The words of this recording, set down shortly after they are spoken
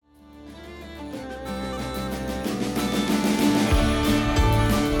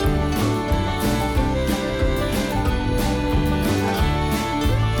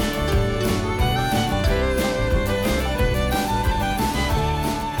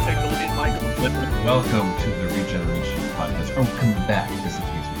Michael. Welcome to the Regeneration Podcast. Welcome back, as the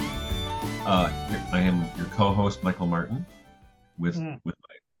case may be. I am your co-host, Michael Martin, with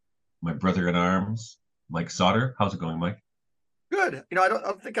my brother in arms, Mike Sauter. How's it going, Mike? Good. I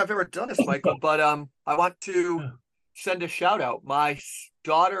don't think I've ever done this, Michael, but I want to send a shout out. My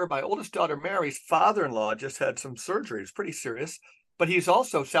oldest daughter, Mary's father-in-law just had some surgery. It's pretty serious, but he's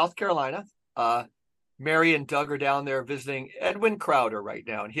also South Carolina. Mary and Doug are down there visiting Edwin Crowder right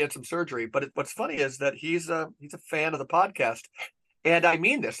now, and he had some surgery. But what's funny is that he's a fan of the podcast, and I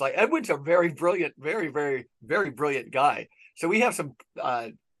mean this. Like, Edwin's a very brilliant, very, very, very brilliant guy. So we have some.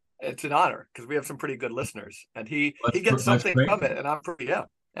 It's an honor because we have some pretty good listeners, and he gets something from it, and I'm pretty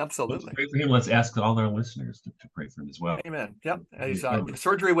absolutely. Let's pray for him. Let's ask all our listeners to pray for him as well. Amen. Yep. The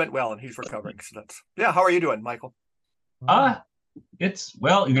surgery went well, and he's recovering. So how are you doing, Michael? It's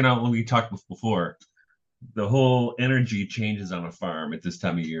when we talked before, the whole energy changes on a farm at this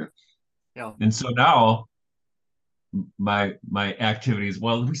time of year. Yeah. And so now my activities,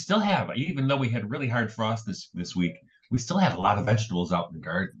 we still have, even though we had really hard frost this week, we still have a lot of vegetables out in the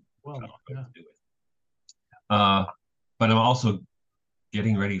garden. Well, yeah. But I'm also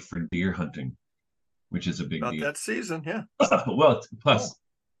getting ready for deer hunting, which is a big deal. That season, yeah. Well, plus,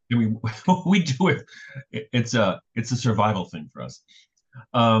 we do it. It's a survival thing for us.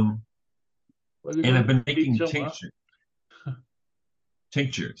 And I've been making tinctures.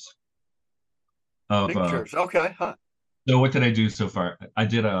 Okay. Huh. So what did I do so far? I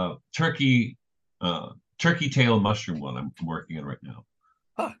did a turkey tail mushroom one I'm working on right now.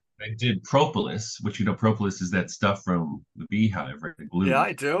 Huh. I did propolis, which propolis is that stuff from the beehive, right? The glue. Yeah,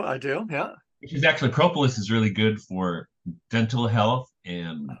 I do. Yeah. Which is actually, propolis is really good for dental health,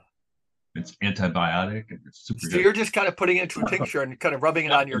 and it's antibiotic, and it's super good. So you're just kind of putting it into a tincture and kind of rubbing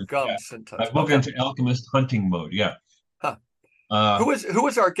it on your gums. Yeah. I've moved into alchemist hunting mode. Yeah. Huh. Who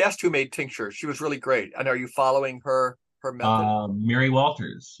was our guest who made tinctures? She was really great. And are you following her method? Mary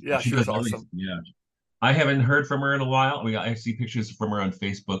Walters. Yeah, she was awesome. Yeah. I haven't heard from her in a while. I see pictures from her on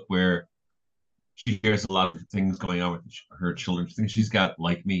Facebook where she shares a lot of things going on with her children. She's got,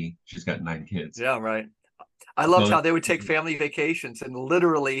 like me, she's got 9 kids. Yeah, right. I loved how they would take family vacations and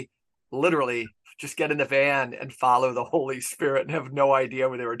literally just get in the van and follow the Holy Spirit and have no idea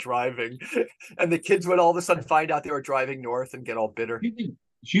where they were driving. And the kids would all of a sudden find out they were driving north and get all bitter.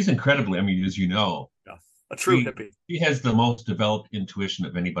 She's incredibly, as you know. Yeah. A true hippie. She has the most developed intuition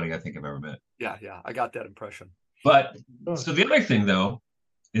of anybody I think I've ever met. Yeah, I got that impression. But so the other thing, though,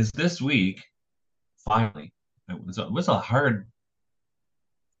 is this week, finally, it was a hard.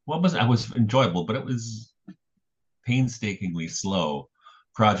 I was enjoyable, but it was painstakingly slow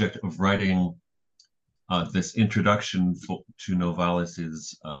project of writing this introduction to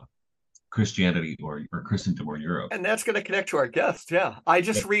Novalis's Christianity or Christendom or Europe. And that's going to connect to our guest. Yeah. I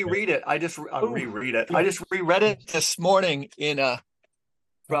just reread it. I just reread it this morning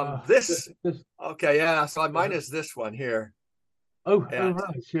from this. Okay. Yeah. So mine is this one here. Right.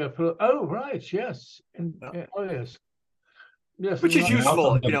 Yeah. Right. Yes. Yes. Yes. Which is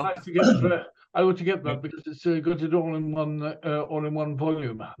useful. I want to get that because it's got it all in one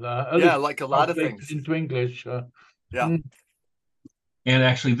volume. Like a lot of things into English. Yeah. And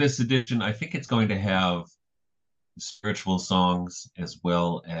actually, this edition, I think it's going to have spiritual songs as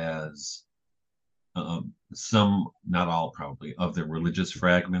well as some, not all probably, of the religious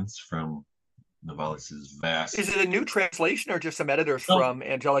fragments from Novalis's vast. Is it a new translation or just some editors from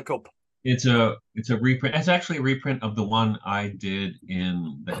Angelico? It's a reprint. It's actually a reprint of the one I did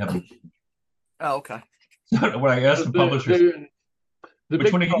in the Heaven. Oh, okay. So when I asked the publisher,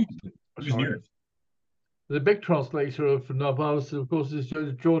 which one are you using? The big translator of Novalis, of course, is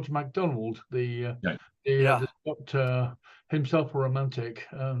George MacDonald, the himself a romantic,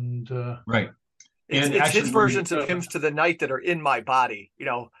 and right. It's his versions of Hymns to the Night that are in my body.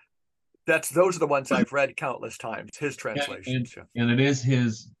 Those are the ones I've read countless times. His translations, and it is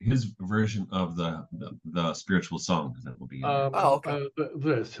his version of the spiritual songs that will be.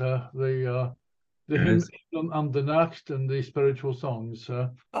 The hymns and the Nacht and the spiritual songs.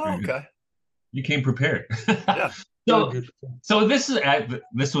 Okay. You came prepared. Yeah. So this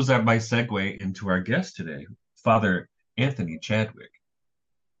was my segue into our guest today, Father Anthony Chadwick,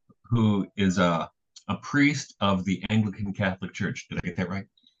 who is a priest of the Anglican Catholic Church. Did I get that right?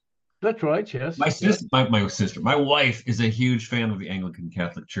 That's right. Yes. My wife is a huge fan of the Anglican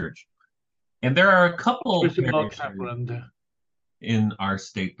Catholic Church, and there are a couple in our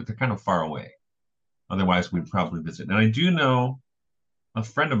state, but they're kind of far away. Otherwise, we'd probably visit. And I do know a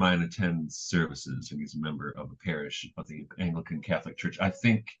friend of mine attends services, and he's a member of a parish of the Anglican Catholic Church. I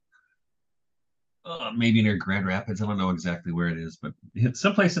think maybe near Grand Rapids. I don't know exactly where it is, but it's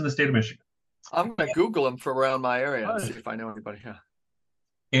someplace in the state of Michigan. I'm gonna Google him for around my area and see Nice. if I know anybody. Yeah.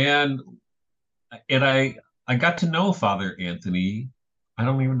 And I got to know Father Anthony. I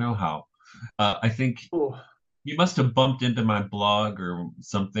don't even know how. I think Oh. you must have bumped into my blog or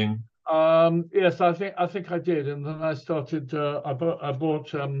something. Yes, I think I did, and then I started. I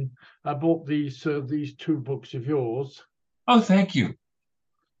bought these two books of yours. Oh, thank you.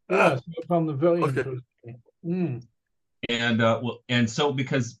 Yes, I found them very Okay. interesting. Mm. And so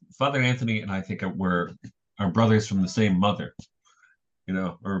because Father Anthony and I think are brothers from the same mother,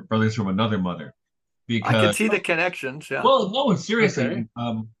 or brothers from another mother. I can Because see the connections. Yeah. well, no, seriously.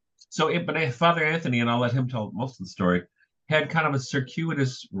 Okay. Father Anthony, and I'll let him tell most of the story, had kind of a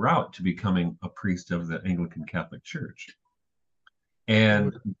circuitous route to becoming a priest of the Anglican Catholic Church.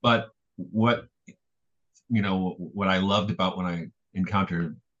 And but what I loved about when I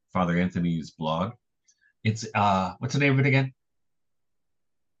encountered Father Anthony's blog, it's what's the name of it again?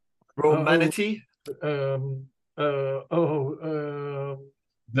 Oh, Romanity. um, oh,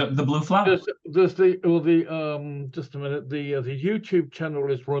 The Blue Flower. there's just a minute. The YouTube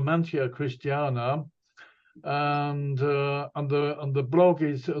channel is Romantia Christiana, and the blog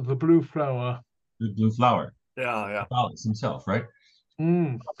is The Blue Flower. The Blue Flower. Yeah, yeah. Catholics himself, right?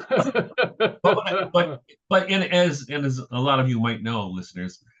 Mm. But as a lot of you might know,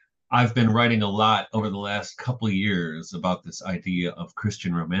 listeners, I've been writing a lot over the last couple of years about this idea of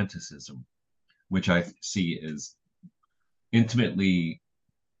Christian Romanticism, which I see as intimately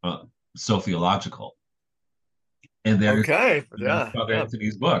sociological. And there's Okay. Yeah. Father Yeah.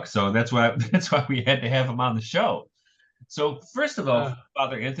 Anthony's book, so that's why we had to have him on the show. So first of all,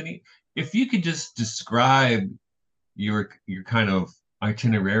 Father Anthony, if you could just describe your kind of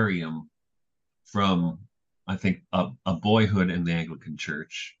itinerarium from, I think, a boyhood in the Anglican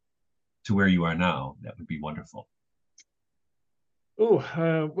Church to where you are now, that would be wonderful. Well,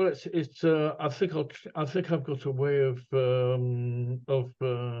 it's. I think I've got a way of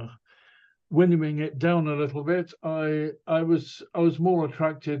winnowing it down a little bit. I was more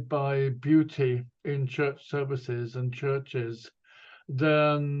attracted by beauty in church services and churches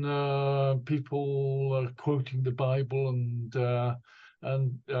than people quoting the Bible and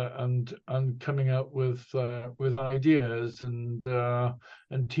coming out with ideas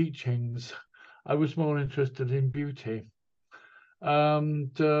and teachings. I was more interested in beauty,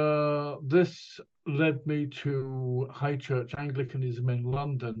 and this led me to High Church Anglicanism in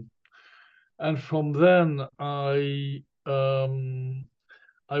London. And from then, I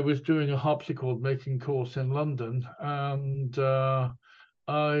was doing a harpsichord making course in London, and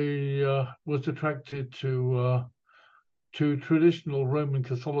I was attracted to traditional Roman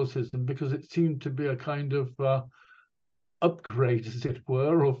Catholicism because it seemed to be a kind of upgrade, as it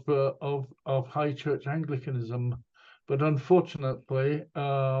were, of High Church Anglicanism. But unfortunately,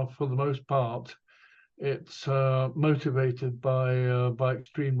 for the most part, it's motivated by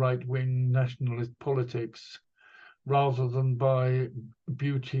extreme right-wing nationalist politics rather than by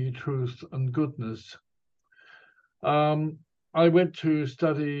beauty, truth, and goodness. I went to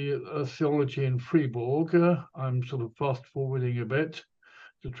study theology in Fribourg. I'm sort of fast forwarding a bit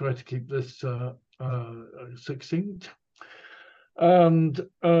to try to keep this succinct. And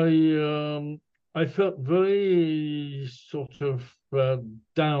I felt very sort of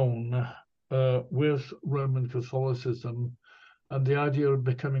down with Roman Catholicism and the idea of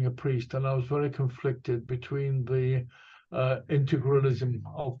becoming a priest. And I was very conflicted between the integralism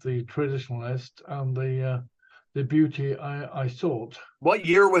of the traditionalist and the beauty I sought. What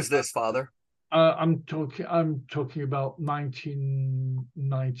year was this, Father? I'm talking about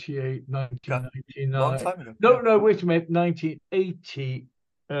 1998, Long 1999. time ago. No, wait a minute,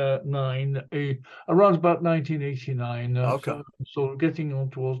 1989, around about 1989. Okay. So getting on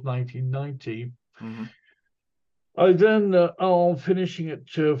towards 1990. Mm-hmm. I then, on finishing at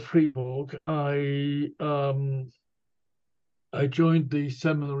Fribourg, I joined the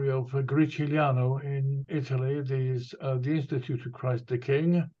seminary of Griciliano in Italy, the Institute of Christ the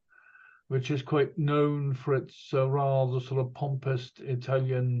King, which is quite known for its rather sort of pompous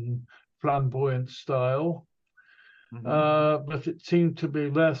Italian flamboyant style. Mm-hmm. But it seemed to be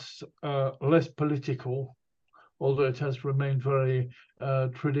less political, although it has remained very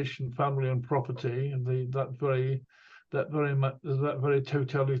tradition, family, and property, and that very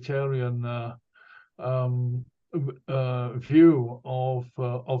totalitarian view of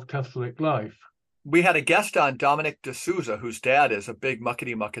Catholic life. We had a guest on, Dominic D'Souza, whose dad is a big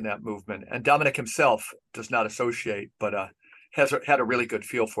muckety-muck in that movement, and Dominic himself does not associate, but has had a really good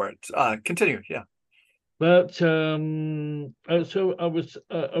feel for it. Continue, yeah. But so I was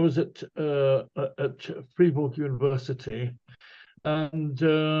at Fribourg University, and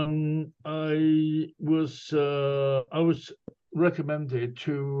I was recommended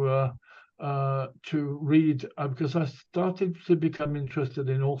to read because I started to become interested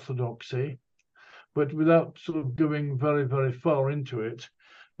in orthodoxy, but without sort of going very, very far into it.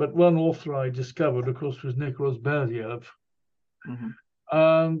 But one author I discovered, of course, was Nicholas Berdyaev,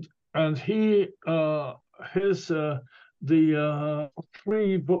 and he his the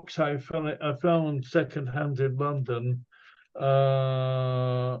three books I found secondhand in London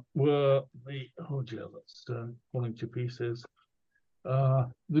were that's falling to pieces.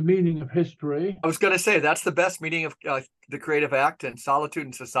 The Meaning of History. I was going to say that's the best. Meaning of the Creative Act and Solitude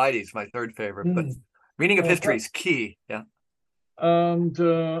and Society is my third favorite, but Meaning of History is key. Yeah. And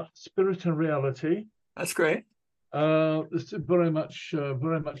Spirit and Reality. That's great. It's very much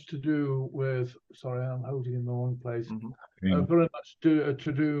to do with. Sorry, I'm holding in the wrong place. Very much to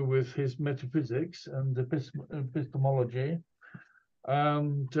do with his metaphysics and epistemology,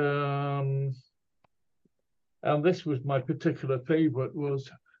 and this was my particular favorite, was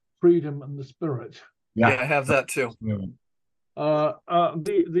Freedom and the Spirit. Yeah, I have that too.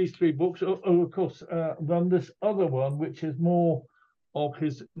 These three books. Of course, then this other one, which is more of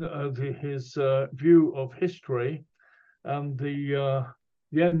his view of history and the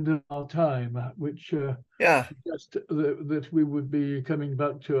end of our time, which suggests that we would be coming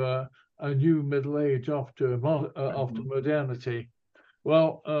back to a new Middle Age after modernity.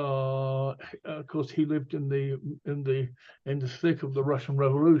 Well, of course, he lived in the thick of the Russian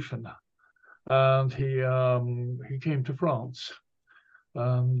Revolution, and he came to France,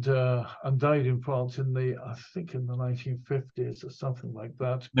 and died in France I think in the 1950s or something like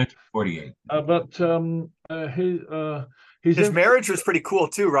that. 1948. But his marriage was pretty cool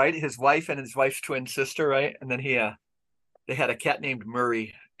too, right? His wife and his wife's twin sister, right? And then they had a cat named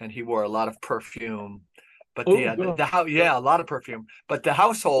Murray, and he wore a lot of perfume. But the house, a lot of perfume. But the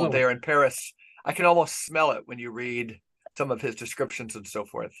household there in Paris, I can almost smell it when you read some of his descriptions and so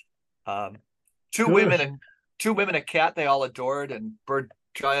forth. Two women, a cat they all adored, and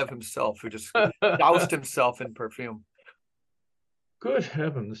Berdyaev himself, who just doused himself in perfume. Good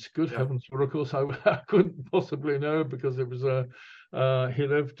heavens! Heavens! Well, of course, I couldn't possibly know, because it was he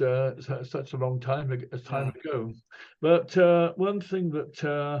lived such a long time ago. But one thing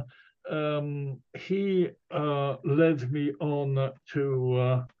that he led me on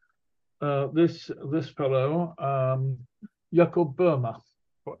to this fellow, Jacob Boehme. Of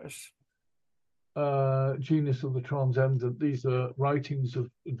course. Genius of the Transcendent. These are writings of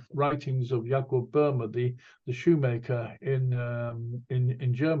Jacob Boehme, the shoemaker in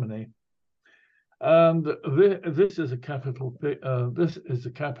Germany, and this is a capital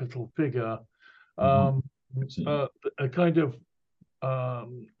figure, a kind of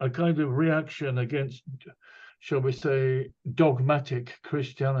reaction against, shall we say, dogmatic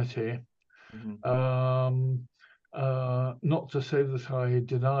Christianity. Not to say that I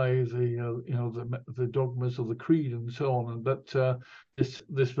deny the dogmas of the creed and so on, but this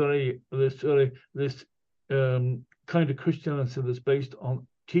kind of Christianity that's based on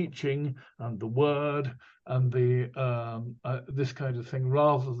teaching and the word and this kind of thing,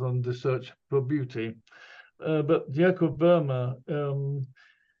 rather than the search for beauty. But Jacob Boehme,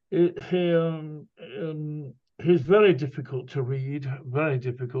 he's very difficult to read, very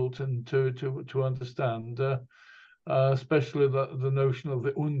difficult and to understand. Especially the notion of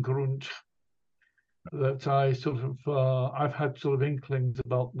the Ungrund, that I sort of I've had sort of inklings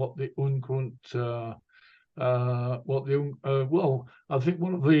about what the Ungrund, well, I think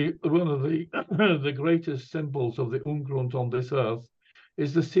one of the the greatest symbols of the Ungrund on this earth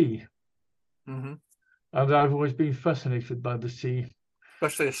is the sea, and I've always been fascinated by the sea,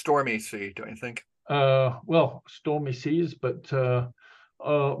 especially a stormy sea, don't you think? Well, stormy seas, but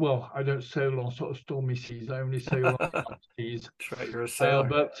well, I don't sail on sort of stormy seas. I only sail on seas. That's right, you're a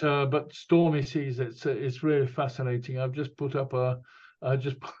sailor. But stormy seas, it's really fascinating. I've just put up a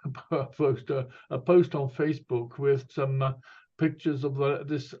post on Facebook with some pictures of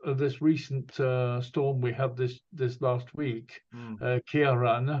this recent storm we had this last week,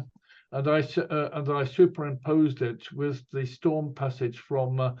 Kiaran, and I superimposed it with the storm passage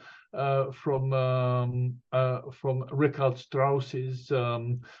from Richard Strauss's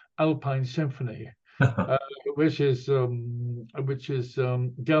Alpine Symphony, which is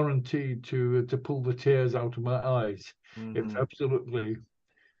guaranteed to pull the tears out of my eyes. It's absolutely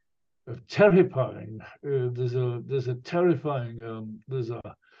terrifying. There's a terrifying there's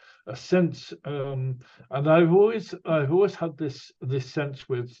a sense, and I've always had this sense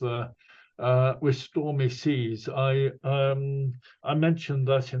with with stormy seas. I mentioned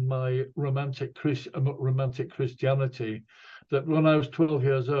that in my romantic Christianity, that when I was 12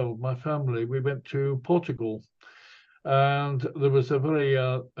 years old, my family, we went to Portugal, and there was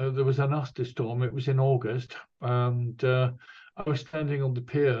a nasty storm. It was in August, and I was standing on the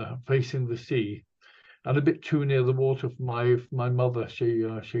pier facing the sea, and a bit too near the water for my mother. She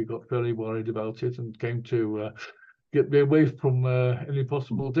got very worried about it and came to get me away from any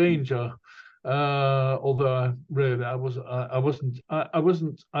possible danger. Although really I wasn't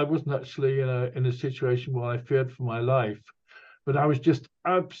actually in a situation where I feared for my life, but I was just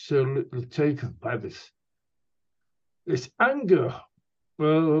absolutely taken by this anger,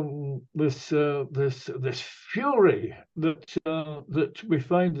 this fury that we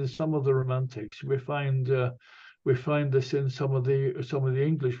find in some of the romantics. We find this in some of the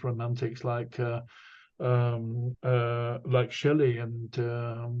English romantics, like Shelley and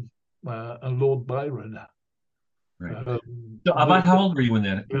Lord Byron. Right. So, about how old were you when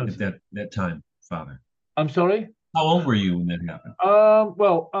that yes. at that time, Father? I'm sorry. How old were you when that happened?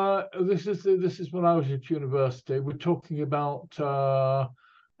 Well, this is when I was at university. We're talking about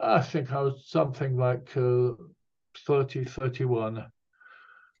I think I was something like 30, 31.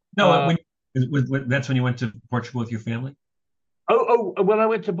 No, that's when you went to Portugal with your family? When I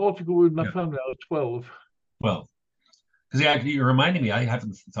went to Portugal with my Yeah. family, I was 12. Well, because you're reminding me, I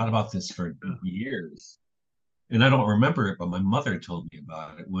haven't thought about this for years. And I don't remember it, but my mother told me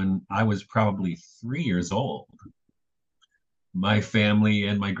about it when I was probably 3 years old. My family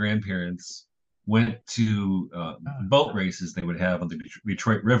and my grandparents went to boat races they would have on the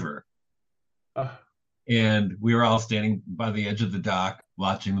Detroit River. And we were all standing by the edge of the dock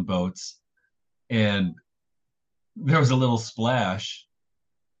watching the boats. And there was a little splash.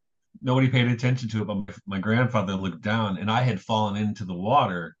 Nobody paid attention to it, but my grandfather looked down, and I had fallen into the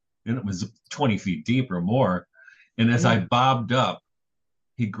water, and it was 20 feet deep or more. And as I bobbed up,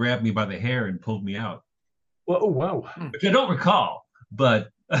 he grabbed me by the hair and pulled me out. Well, oh, wow. Which I don't recall, but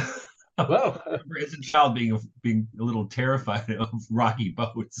Well, as a child being a little terrified of rocky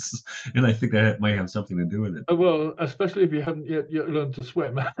boats, and I think that might have something to do with it. Well, especially if you haven't yet learned to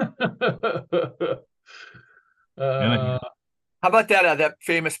swim. How about that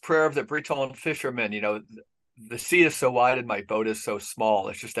famous prayer of the Breton fisherman? You know, the sea is so wide and my boat is so small.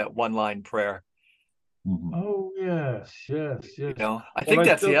 It's just that one line prayer. Mm-hmm. Oh yes. You know, I think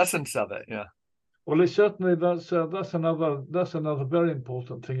that's the essence of it. Yeah. Well, it's certainly that's another very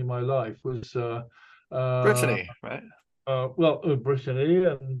important thing in my life was Brittany, right? Brittany,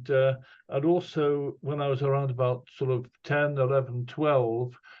 and also when I was around about sort of 10, 11,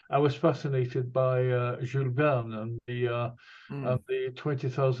 12, I was fascinated by Jules Verne and the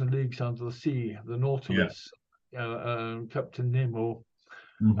 20,000 Leagues Under the Sea, the Nautilus, Captain Nemo,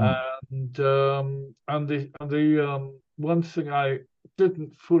 and the one thing I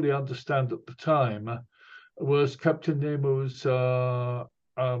didn't fully understand at the time was Captain Nemo's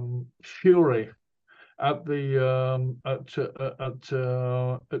fury at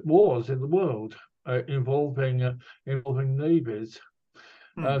wars in the world involving navies.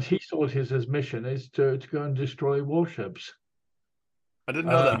 And he thought his mission is to go and destroy warships. I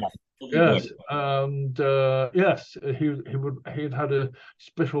didn't know that. Yes, and yes, he'd had a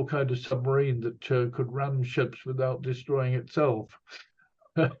special kind of submarine that could ram ships without destroying itself.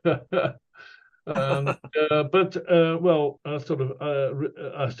 But I sort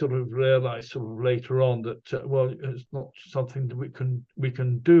of realized sort of later on that well, it's not something that we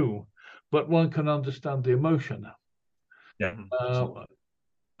can do, but one can understand the emotion. Yeah.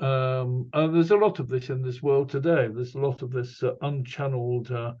 And there's a lot of this in this world today. There's a lot of this unchanneled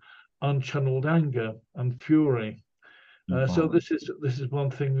anger and fury. So this is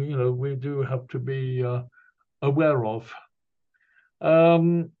one thing we do have to be aware of.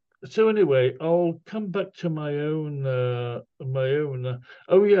 So anyway, I'll come back to my own my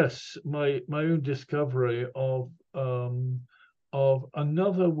own discovery of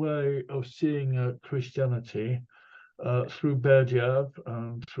another way of seeing Christianity through Berdyaev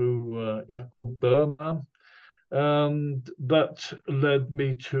and through Burma, and that led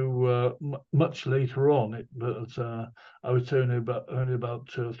me to much later on. I would say only about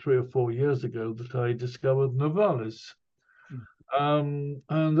 3 or 4 years ago that I discovered Novalis. And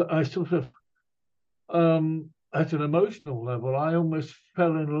I sort of, at an emotional level, I almost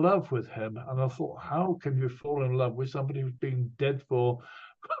fell in love with him. And I thought, how can you fall in love with somebody who's been dead for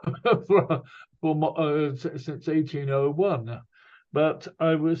since 1801? But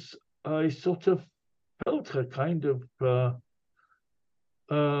I sort of felt a kind of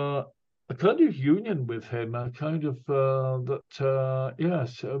kind of union with him, a kind of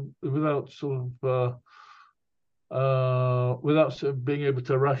yes, without sort of without sort of being able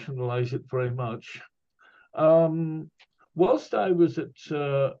to rationalize it very much. Whilst I was at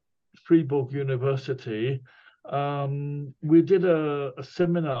Fribourg University, we did a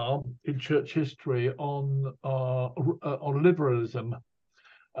seminar in church history on liberalism,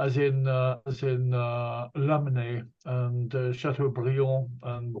 as in Lamennais and Chateaubriand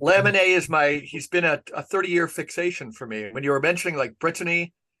and Lamennais is he's been a 30-year fixation for me. When you were mentioning like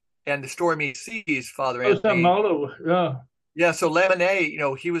Brittany and the Stormy Seas, Father Anthony. Malo, yeah. Yeah, so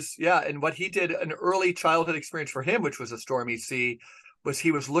Lamennais, he was, and what he did, an early childhood experience for him, which was a stormy sea, was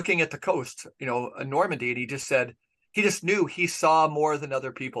he was looking at the coast, in Normandy, and he just knew he saw more than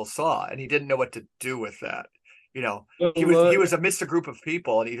other people saw, and he didn't know what to do with that. He was amidst a group of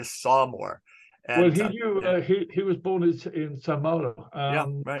people, and he just saw more. And, well, he knew he was born in Saint Malo. Yeah,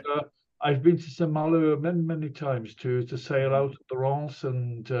 right. I've been to Saint Malo many times to sail out the Rance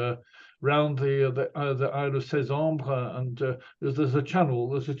and round the Isle of Cézanne, and there's a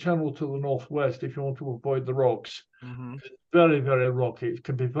channel to the northwest if you want to avoid the rocks. It's very, very rocky. It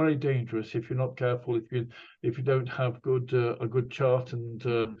can be very dangerous if you're not careful, if you don't have a good chart, and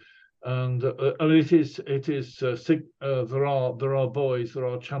it is there are boys, there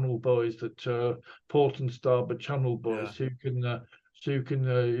are channel boys that port and starboard channel boys, so you can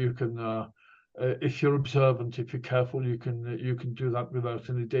if you're observant, if you're careful, you can do that without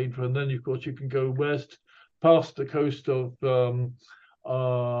any danger. And then of course you can go west past the coast of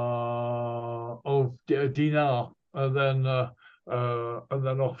Dinard, and then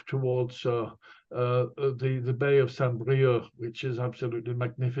off towards the Bay of Saint-Brieuc, which is absolutely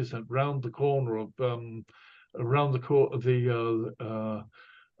magnificent, round the corner of the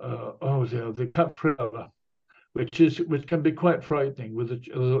Cap Frère, which can be quite frightening.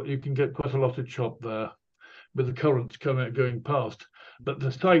 You can get quite a lot of chop there with the currents going past. But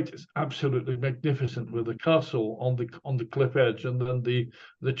the site is absolutely magnificent, with the castle on the cliff edge, and then the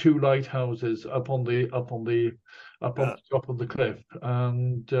two lighthouses up on the top of the cliff.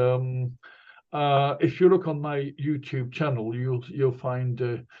 And if you look on my YouTube channel, you'll find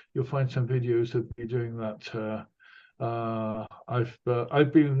some videos of me doing that.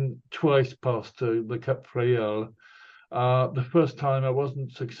 I've been twice past the Cap Frère. The first time I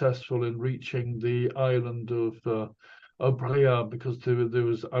wasn't successful in reaching the island of Bréa, because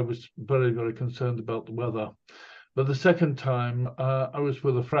I was very, very concerned about the weather. But the second time I was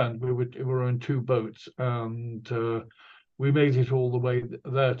with a friend. We were in two boats, and we made it all the way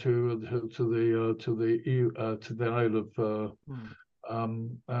there to the Isle of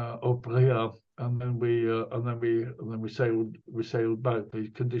Bréa. And then we sailed back. The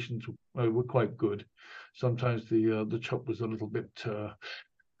conditions were quite good. Sometimes the chop was a little bit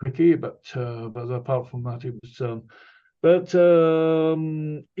tricky, but apart from that, it was.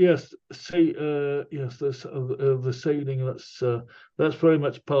 Yes, the sailing. That's very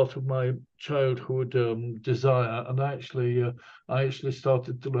much part of my childhood desire, and I actually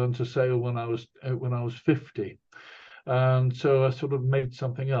started to learn to sail when I was 50. And so I sort of made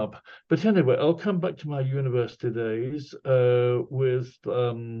something up. But anyway, I'll come back to my university days with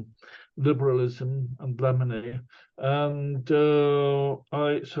liberalism and Lamennais, and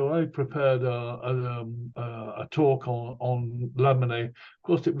I prepared a talk on Lamennais. Of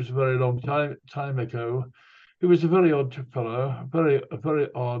course, it was a very long time ago. He was a very odd fellow, very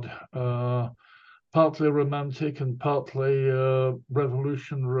odd. Partly romantic and partly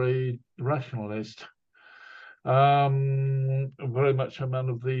revolutionary rationalist. Very much a man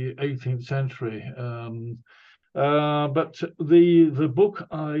of the 18th century. But the book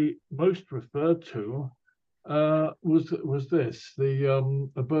I most referred to was this,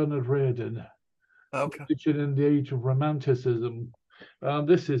 the Bernard Reardon, Religion in the Age of Romanticism.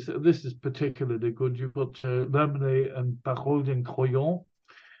 This is particularly good. You've got Lamennais and Paroles d'un Croyant,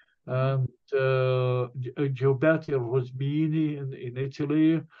 and Gioberti Rosmini in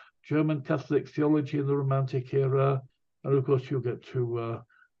Italy, German Catholic theology in the Romantic era, and of course you get to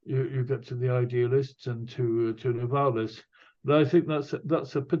the idealists and to Novalis. But I think that's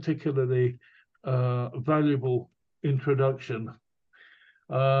a particularly valuable introduction.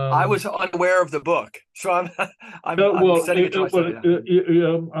 I was unaware of the book, so I'm sending it to myself.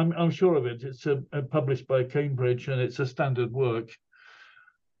 I'm sure of it. It's published by Cambridge, and it's a standard work.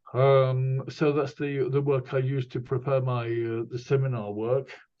 So that's the work I used to prepare my the seminar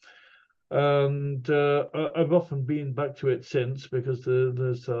work. And I've often been back to it since, because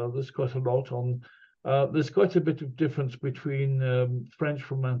there's quite a lot on. There's quite a bit of difference between French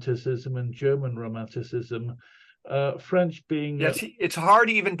Romanticism and German Romanticism, French being it's hard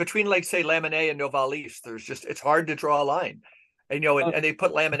even between, like, say, Lamennais and Novalis. It's hard to draw a line, and and they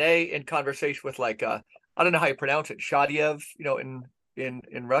put Lamennais in conversation with, like, I don't know how you pronounce it, Shadiev,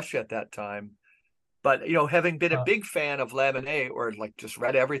 in Russia at that time. But having been a big fan of Lamennais, or like just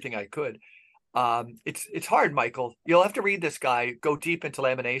read everything I could, it's hard, Michael. You'll have to read this guy, go deep into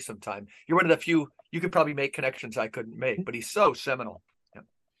Lamennais sometime. You're one of the few you could probably make connections I couldn't make, but he's so seminal.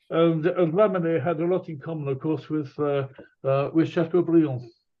 And Lamennais had a lot in common, of course, with Chateaubriand.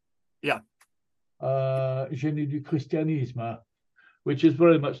 Yeah. Génie du christianisme, which is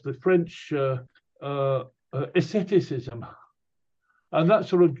very much the French asceticism. And that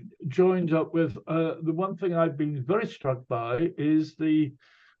sort of joins up with the one thing I've been very struck by is the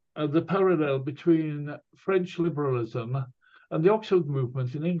parallel between French liberalism and the Oxford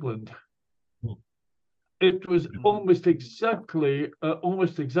movement in England. It was almost exactly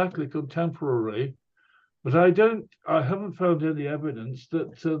contemporary, but I haven't found any evidence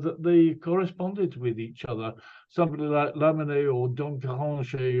that they corresponded with each other. Somebody like Lamennais or Don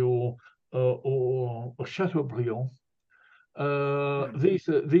Garanger or Chateaubriand.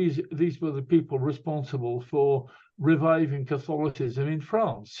 These were the people responsible for reviving Catholicism in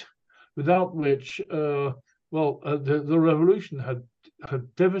France, without which, the revolution had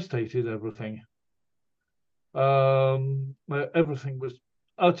devastated everything. Everything was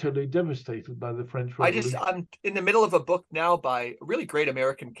utterly devastated by the French Revolution. I'm in the middle of a book now by a really great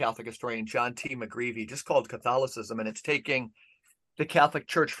American Catholic historian, John T. McGreevy, just called Catholicism, and it's taking the Catholic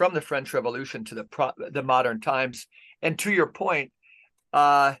Church from the French Revolution to the modern times. And to your point,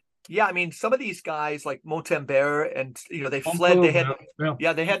 I mean, some of these guys like Montalembert, and they fled.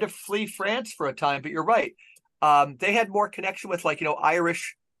 They had to flee France for a time. But you're right. They had more connection with, like,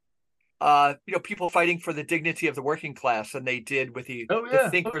 Irish, people fighting for the dignity of the working class than they did with the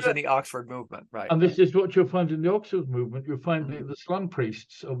thinkers in the Oxford movement, right? And this is what you'll find in the Oxford movement. You'll find the slum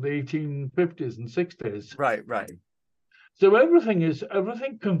priests of the 1850s and 60s. Right. So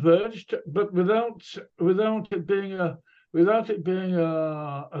everything converged, but without it being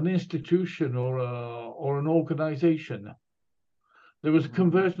an institution or an organization. There was a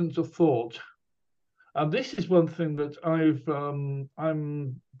convergence of thought, and this is one thing that I'm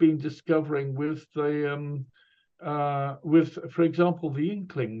been discovering with for example, the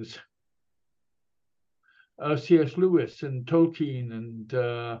Inklings, C.S. Lewis and Tolkien and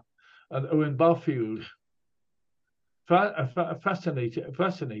Owen Barfield.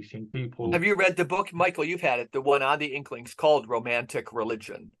 Fascinating people. Have you read the book, Michael? You've had it, the one on the Inklings called Romantic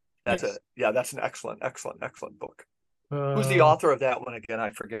Religion. That's an excellent book. Who's the author of that one again? I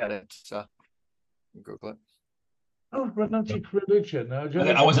forget it. Google it. Oh, Romantic Religion.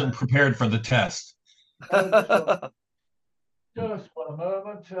 I wasn't prepared for the test. Just one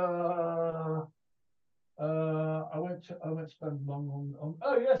moment. I won't spend long on.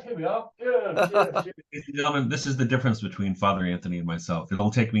 Oh yes, here we are. Yes. Ladies and gentlemen, this is the difference between Father Anthony and myself. It'll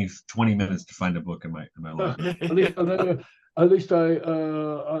take me 20 minutes to find a book in my life. At least I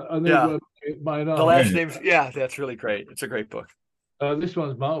know mine are. The last name's that's really great. It's a great book. This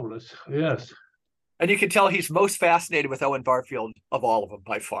one's marvelous. Yes. And you can tell he's most fascinated with Owen Barfield of all of them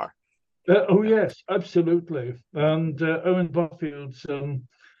by far. Oh yes, absolutely. And Owen Barfield's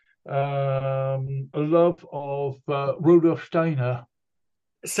a love of Rudolf Steiner.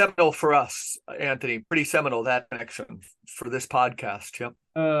 Seminal for us, Anthony. Pretty seminal, that connection for this podcast. Yep.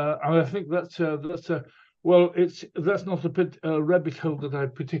 And I think that's not a rabbit hole that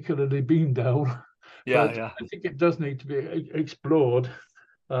I've particularly been down. I think it does need to be explored.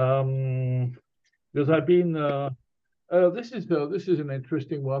 Because I've been. This is an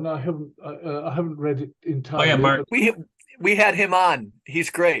interesting one. I haven't read it entirely. Oh yeah, Mark. We had him on. He's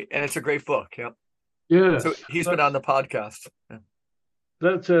great, and it's a great book. Yep. Yeah. So he's been on the podcast. Yeah.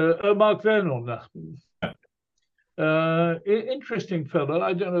 That's Mark Vernon. Interesting fellow.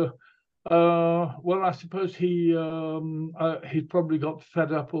 I don't know. Well, I suppose he probably got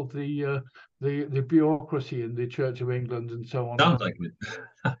fed up of the bureaucracy in the Church of England and so on. Sounds like it.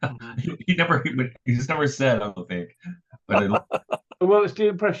 He's never said, I don't think. But well, it's the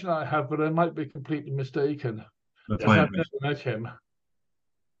impression I have, but I might be completely mistaken. I've never met him.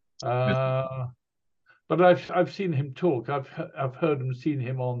 But I've seen him talk. I've heard and seen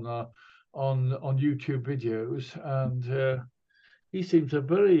him on YouTube videos, and he seems a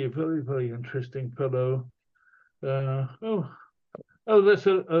very, very, very interesting fellow. There's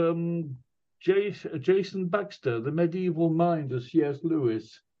Jason Baxter, The Medieval Mind of C.S.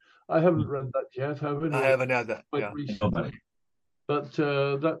 Lewis. I haven't read that yet. I haven't had that. Recently. But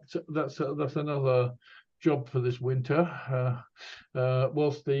that's another job for this winter,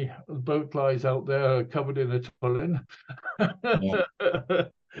 whilst the boat lies out there covered in a tarpaulin.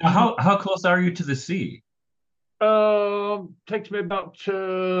 How close are you to the sea? Takes me about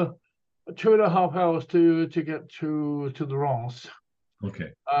 2.5 hours to get to the Rance.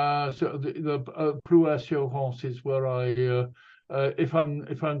 Okay. So the Plouay-sur-Rance is where I if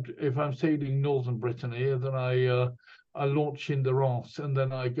I'm sailing northern Brittany, then I launch in the Rance, and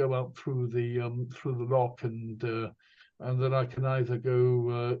then I go out through the lock, and then I can either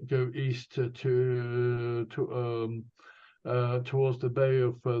go east towards the bay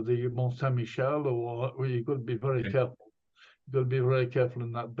of the Mont Saint-Michel, or you've got to be very careful. You've got to be very careful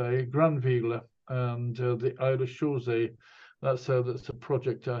in that bay. Granville and the Isle of Chausey. That's a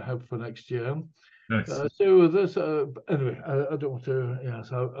project I have for next year. Nice. So there's anyway. I don't want to.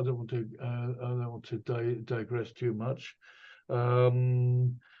 Yes, I don't want to digress too much. But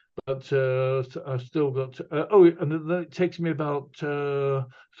I've still got. And then it takes me about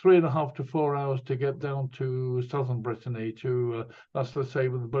 3.5 to 4 hours to get down to southern Brittany. That's, let's say,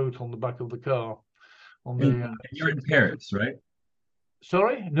 with the boat on the back of the car. And you're in Paris, right?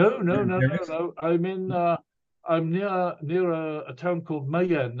 Sorry, no. I'm in. I'm near a town called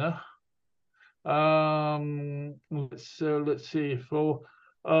Mayenne. Let's see, to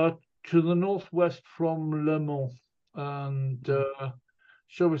the northwest from Le Mans, and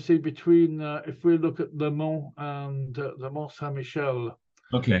shall we see, between if we look at Le Mans and the Mont Saint-Michel.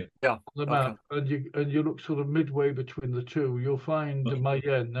 Okay. Yeah. On the map, okay. and you look sort of midway between the two, you'll find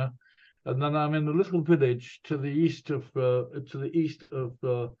Mayenne, and then I'm in a little village to the east of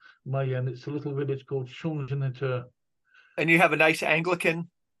Mayenne. It's a little village called Champs-Généteux. And you have a nice Anglican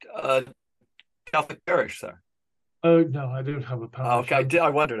Catholic parish there. Oh no, I don't have a parish. Okay, I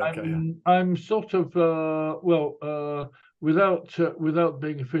wondered. Okay, I'm sort of without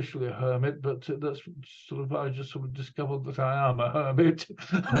being officially a hermit, but that's sort of, I just sort of discovered that I am a hermit.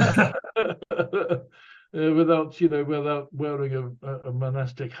 without wearing a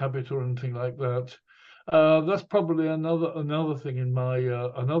monastic habit or anything like that. That's probably another thing in my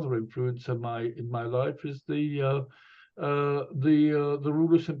another influence in my life is the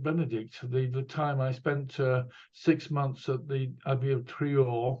rule of St. Benedict. The time I spent 6 months at the Abbey of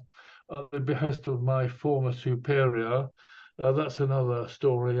Trior at the behest of my former superior. That's another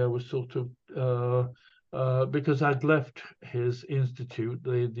story. I was sort of because I'd left his institute,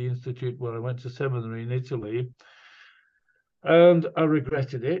 the institute where I went to seminary in Italy, and I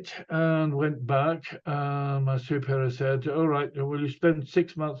regretted it and went back. My superior said, "All right, well, you spend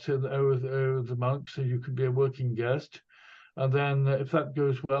 6 months with the monks, so you could be a working guest, and then if that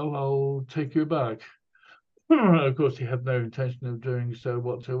goes well, I'll take you back." Of course, he had no intention of doing so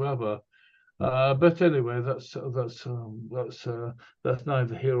whatsoever. But anyway, that's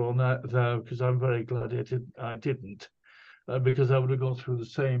neither here or there, because I'm very glad I didn't, because I would have gone through the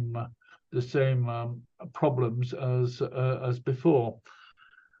same problems as before,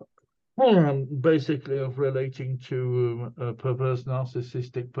 basically of relating to perverse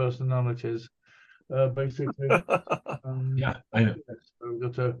narcissistic personalities. Basically, yeah, I know.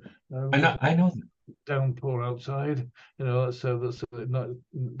 We've got I know. Downpour outside, so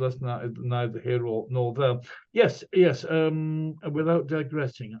that's neither here nor there. Yes. Without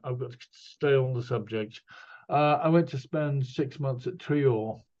digressing, I've got to stay on the subject. I went to spend 6 months at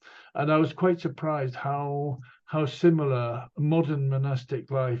Trior, and I was quite surprised how similar modern monastic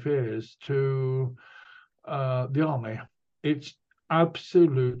life is to the army. It's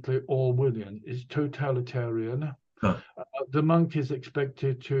absolutely Orwellian. It's totalitarian. Huh. The monk is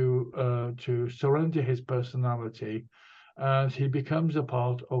expected to surrender his personality, and he becomes a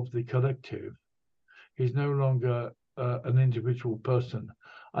part of the collective. He's no longer an individual person.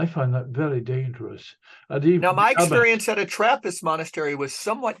 I find that very dangerous. And even now, my experience at a Trappist monastery was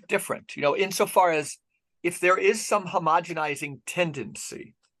somewhat different. Insofar as if there is some homogenizing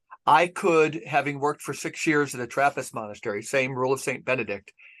tendency, I could, having worked for 6 years at a Trappist monastery, same rule of St.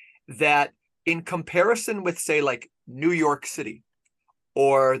 Benedict, that in comparison with, say, like New York City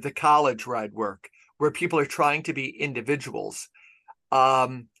or the college where I'd work, where people are trying to be individuals,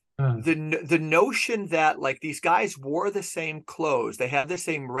 the notion that like these guys wore the same clothes, they had the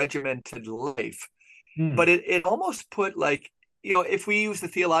same regimented life, but it almost put like, if we use the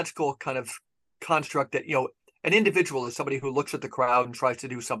theological kind of construct that, an individual is somebody who looks at the crowd and tries to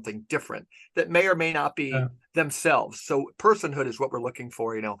do something different that may or may not be themselves. So personhood is what we're looking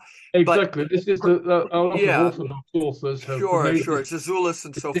for, Exactly. But, this is a lot of Orthodox authors have made Zazoulis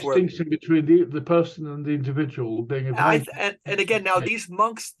and so forth. Distinction between the person and the individual being a and again, now these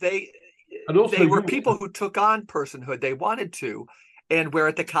monks, they were people who took on personhood. They wanted to. And where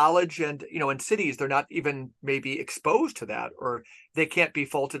at the college and, in cities, they're not even maybe exposed to that, or they can't be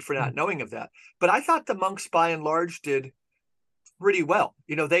faulted for not knowing of that. But I thought the monks by and large did pretty well.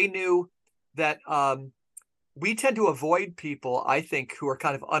 They knew that we tend to avoid people, I think, who are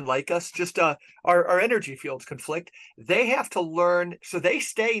kind of unlike us. Just our energy fields conflict. They have to learn, so they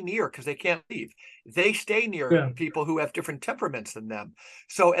stay near because they can't leave. They stay near people who have different temperaments than them.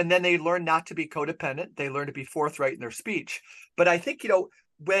 So, and then they learn not to be codependent. They learn to be forthright in their speech. But I think,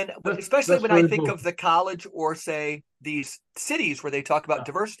 especially when I think of the college or say these cities where they talk about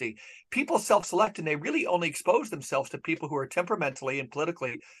diversity, people self-select and they really only expose themselves to people who are temperamentally and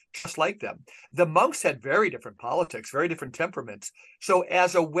politically just like them. The monks had very different politics, very different temperaments. So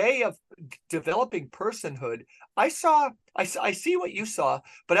as a way of developing personhood, I see what you saw,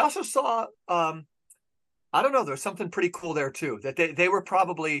 but I also saw, I don't know, there's something pretty cool there too, that they were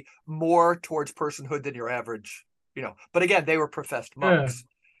probably more towards personhood than your average, but again, they were professed monks.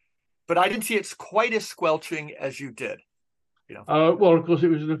 But I didn't see it's quite as squelching as you did. Well, of course, it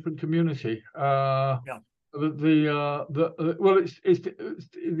was a different community. Well, it's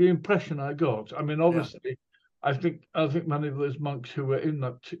the impression I got. I mean, obviously, I think many of those monks who were in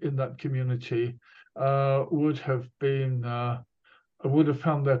that community would have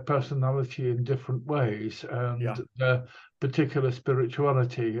found their personality in different ways and their particular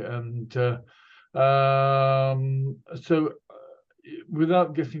spirituality, and so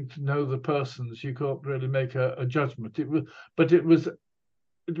without getting to know the persons, you can't really make a judgment. It was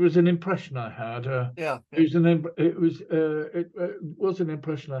an impression I had. It was an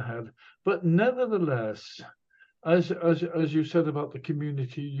impression I had. But nevertheless, as you said about the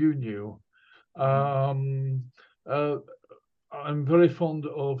community you knew, I'm very fond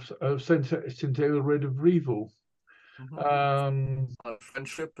of Saint Aelred of Revel.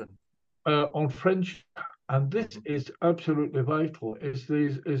 Friendship and on French, and this is absolutely vital.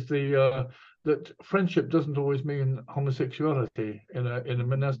 That friendship doesn't always mean homosexuality in a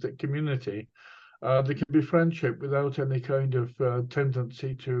monastic community. There can be friendship without any kind of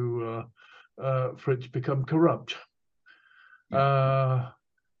tendency for it to become corrupt. And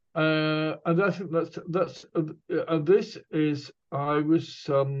I think that's this is. I was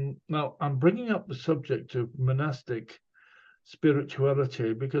now I'm bringing up the subject of monastic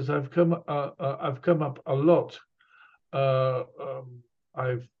spirituality because I've come up a lot.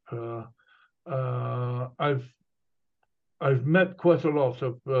 I've met quite a lot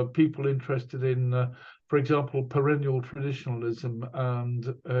of people interested in, for example, perennial traditionalism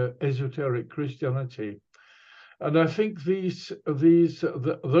and esoteric Christianity, and I think those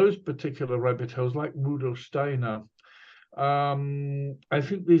particular rabbit holes, like Rudolf Steiner, I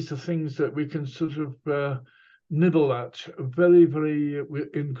think these are things that we can sort of nibble at very, very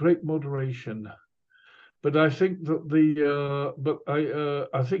in great moderation. But I think that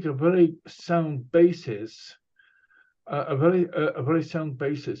I think a very sound basis, a very sound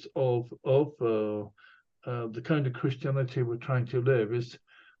basis of the kind of Christianity we're trying to live is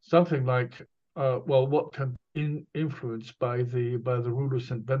something like what can be influenced by the rule of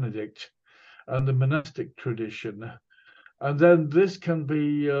Saint Benedict and the monastic tradition. And then this can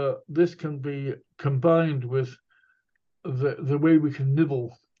be combined with the way we can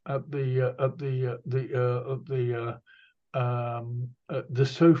nibble at the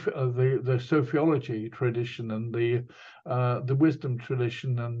sophiology tradition and the wisdom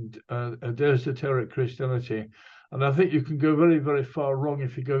tradition and the esoteric Christianity. And I think you can go very, very far wrong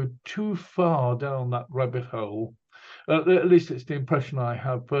if you go too far down that rabbit hole. At least it's the impression I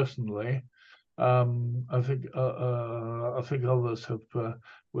have personally. I think others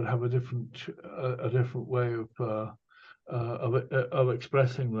would have a different way of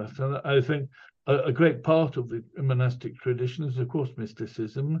expressing that, and I think a great part of the monastic tradition is, of course,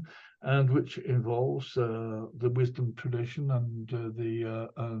 mysticism, and which involves the wisdom tradition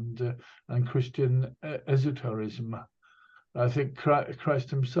and Christian esotericism. I think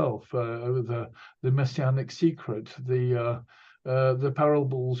Christ himself, the messianic secret, the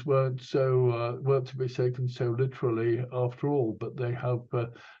parables weren't to be taken so literally after all, but they have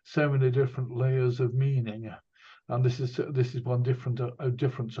so many different layers of meaning. And this is one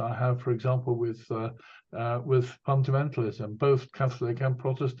difference I have, for example, with fundamentalism, both Catholic and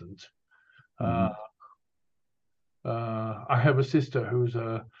Protestant. I have a sister who's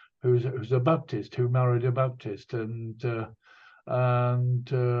a Baptist, who married a Baptist, and I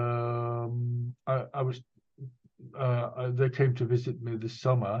was. They came to visit me this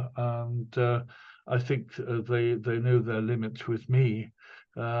summer, and I think they know their limits with me.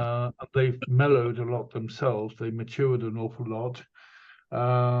 They've mellowed a lot themselves. They matured an awful lot,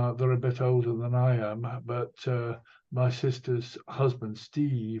 They're a bit older than I am, but my sister's husband,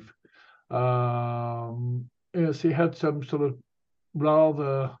 Steve, yes, he had some sort of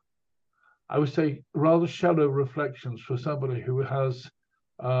rather, I would say, rather shallow reflections for somebody who has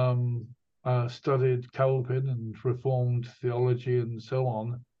studied Calvin and Reformed theology and so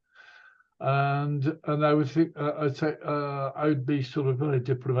on. And I would think I'd say I would be sort of very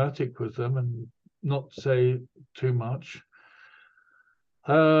diplomatic with them and not say too much.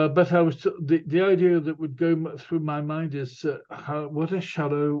 But I was the idea that would go through my mind is what a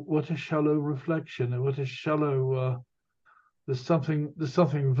shallow reflection, and what a shallow. There's something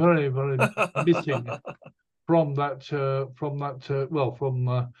very missing from that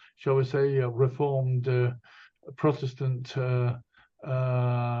shall we say Reformed Protestant or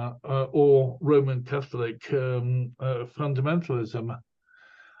Roman Catholic fundamentalism.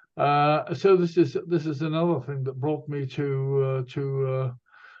 So this is another thing that brought me to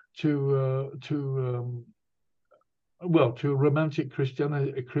romantic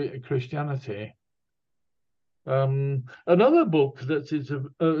Christianity. Another book that is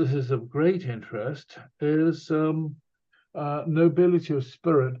of great interest is Nobility of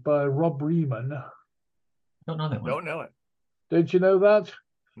Spirit by Rob Riemann. Don't know that one. Don't know it. Don't you know that?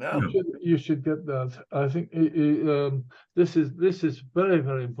 No. You should get that. I think this is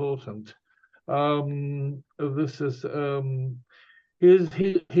very important. This is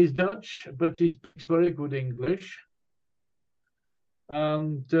he's Dutch, but he speaks very good English,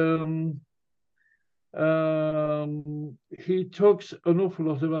 and he talks an awful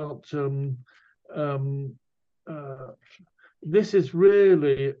lot about this is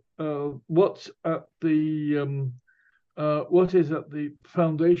really what is at the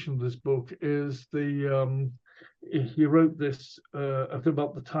foundation of this book is he wrote this at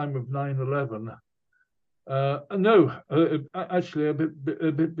about the time of 9/11. Actually a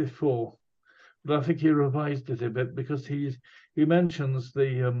bit before, but I think he revised it a bit because he mentions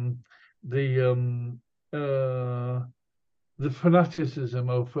the fanaticism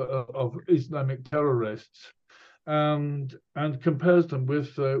of Islamic terrorists, and compares them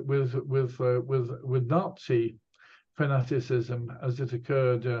with Nazi fanaticism as it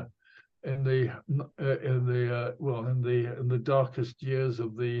occurred in the darkest years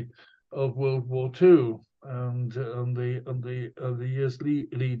of World War II and the years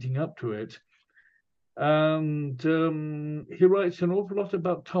leading up to it. And he writes an awful lot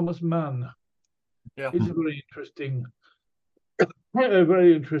about Thomas Mann. Yeah, he's a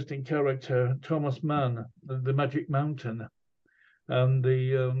very interesting character, Thomas Mann, the Magic Mountain, and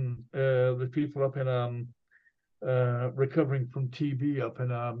the people up in recovering from TB up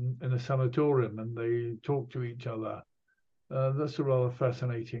in a sanatorium, and they talk to each other. That's a rather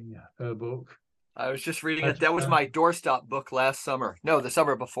fascinating book. I was just reading it. That was my doorstop book last summer. No, the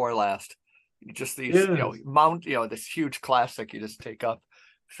summer before last. Just these, Yes. This huge classic you just take up.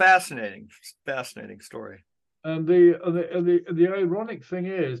 Fascinating story. And the ironic thing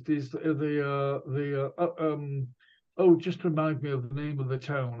is just remind me of the name of the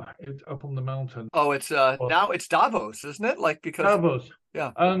town. It's up on the mountain. Oh, it's now it's Davos, isn't it? Like, because Davos.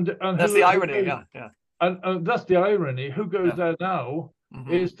 Yeah. And that's the irony. Yeah. And that's the irony. Who goes there now?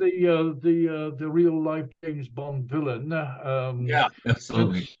 Mm-hmm. Is the real life James Bond villain? Yeah,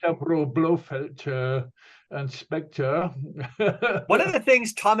 absolutely. Stavro Blofeld and Spectre. One of the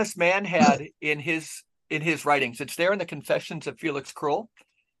things Thomas Mann had in his writings, it's there in the Confessions of Felix Krull.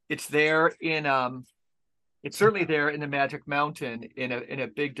 It's there in it's certainly there in the Magic Mountain in a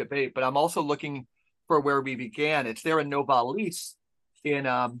big debate. But I'm also looking for where we began. It's there in Novalis in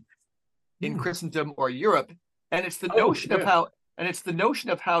Christendom or Europe, and it's the notion of how. And it's the notion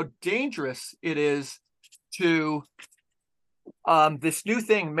of how dangerous it is to this new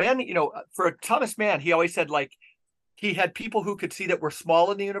thing. Man, for Thomas Mann, he always said, like, he had people who could see that we're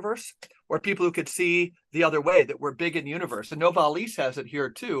small in the universe, or people who could see the other way, that we're big in the universe. And Novalis has it here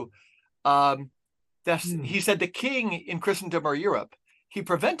too. He said the king in Christendom or Europe, he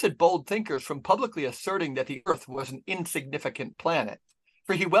prevented bold thinkers from publicly asserting that the Earth was an insignificant planet.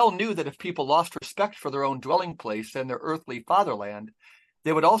 For he well knew that if people lost respect for their own dwelling place and their earthly fatherland,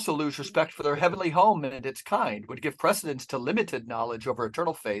 they would also lose respect for their heavenly home and its kind, would give precedence to limited knowledge over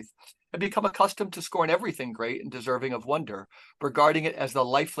eternal faith, and become accustomed to scorn everything great and deserving of wonder, regarding it as the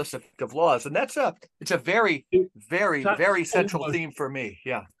lifeless effect of laws. And it's a very, very, very central theme for me.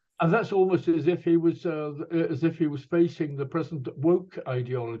 Yeah. And that's almost as if he was facing the present woke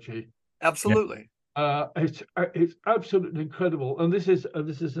ideology. Absolutely. Yeah. It's absolutely incredible, and this is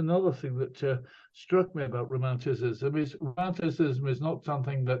another thing that struck me about Romanticism. Romanticism is not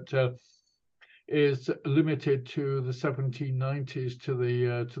something that is limited to the 1790s to the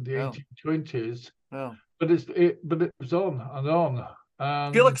 1820s. Oh. But it was on and on.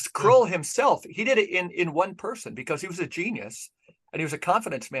 And Felix Krull himself, he did it in one person because he was a genius and he was a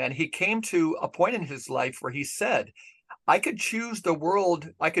confidence man. He came to a point in his life where he said, I could choose to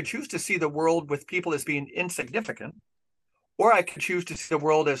see the world with people as being insignificant, or I could choose to see the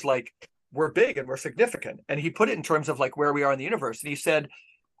world as like we're big and we're significant. And he put it in terms of like where we are in the universe. And he said,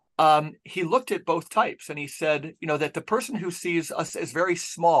 he looked at both types and he said, that the person who sees us as very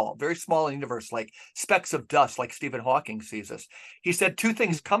small in the universe, like specks of dust, like Stephen Hawking sees us. He said two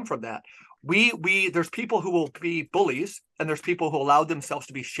things come from that. There's people who will be bullies and there's people who allow themselves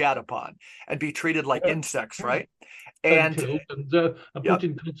to be shat upon and be treated like insects, right? And put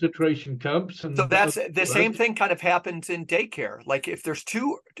in concentration camps. And so that's the same thing kind of happens in daycare. Like if there's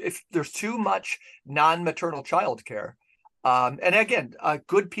too much non-maternal child care, and again,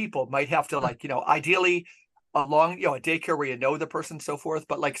 good people might have to ideally a daycare where the person, so forth.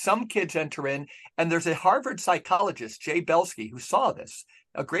 But like some kids enter in, and there's a Harvard psychologist, Jay Belsky, who saw this,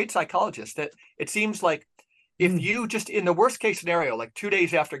 a great psychologist, that it seems like if you just in the worst case scenario, like 2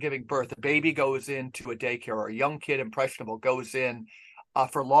 days after giving birth, a baby goes into a daycare or a young kid, impressionable, goes in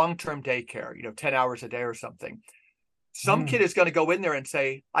for long-term daycare, 10 hours a day or something. Some kid is going to go in there and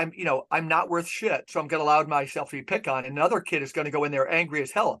say, I'm not worth shit, so I'm going to allow myself to be picked on. And another kid is going to go in there angry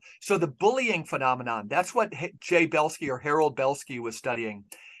as hell. So the bullying phenomenon, that's what Jay Belsky or Harold Belsky was studying,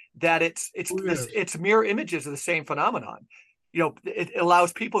 that it's mirror images of the same phenomenon. It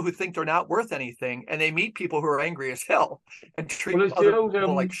allows people who think they're not worth anything, and they meet people who are angry as hell and treat other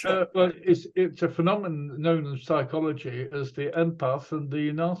people like shit. It's a phenomenon known in psychology as the empath and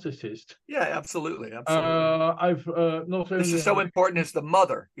the narcissist. Yeah, absolutely. I've not only this is so important as the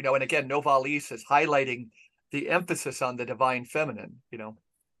mother, and again, Novalis is highlighting the emphasis on the divine feminine,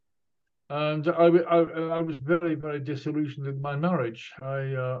 And I was very, very disillusioned in my marriage.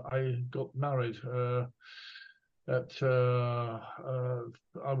 I got married. I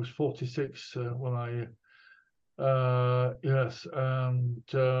was 46 when I yes, and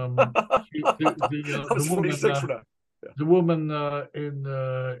the woman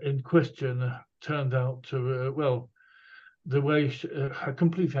in question turned out to the way her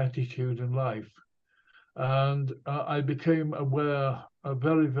complete attitude in life, and I became aware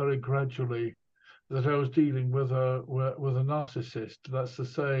very, very gradually that I was dealing with a narcissist. That's to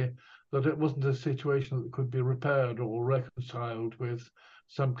say, that it wasn't a situation that could be repaired or reconciled with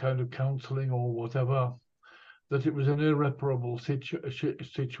some kind of counselling or whatever, that it was an irreparable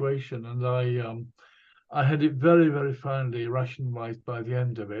situation. And I had it very, very finely rationalized by the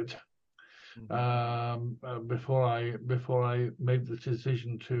end of it, before I made the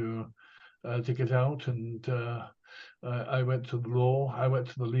decision to get out. And I went to the law. I went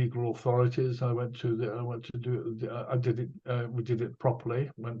to the legal authorities. We did it properly.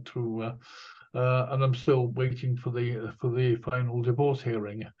 Went through, and I'm still waiting for the final divorce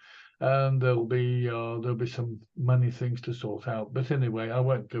hearing. And there'll be some money things to sort out. But anyway, I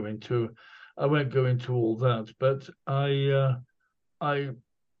won't go into all that. But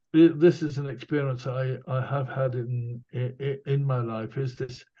this is an experience I have had in my life. Is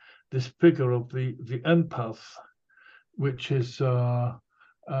this figure of the empath, which is I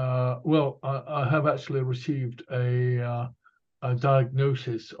have actually received a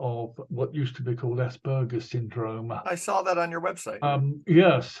diagnosis of what used to be called Asperger's syndrome. I saw that on your website.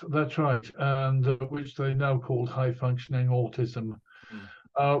 Yes, that's right, and which they now call high functioning autism.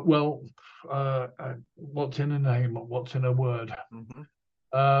 What's in a name? What's in a word?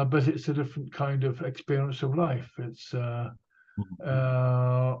 But it's a different kind of experience of life. It's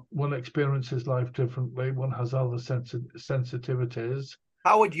one experiences life differently. One has other sensitivities.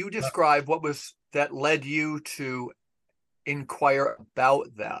 How would you describe what was that led you to inquire about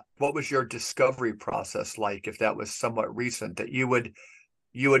that? What was your discovery process like, if that was somewhat recent, that you would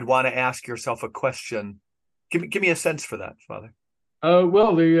want to ask yourself a question? Give me a sense for that, Father.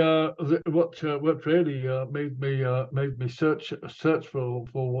 What really made me search for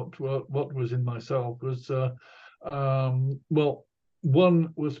what was in myself was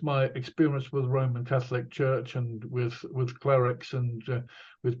one was my experience with the Roman Catholic Church and with clerics and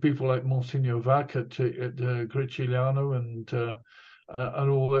with people like Monsignor Vac at Griciliano and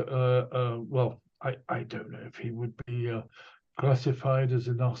all that. I don't know if he would be classified as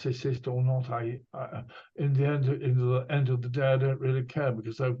a narcissist or not. In the end of the day, I don't really care,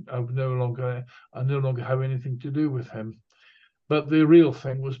 because I no longer have anything to do with him. But the real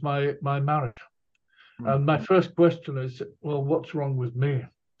thing was my marriage. And my first question is, well, what's wrong with me?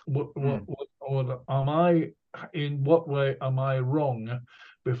 What am I? In what way am I wrong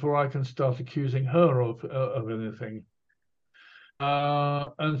before I can start accusing her of anything.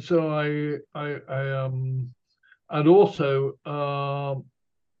 And so and also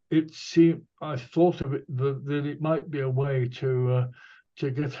it seemed, I thought of it that it might be a way to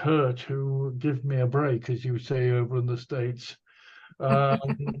get her to give me a break, as you say over in the States.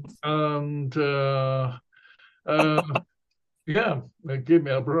 And yeah, give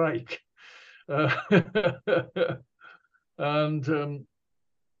me a break. And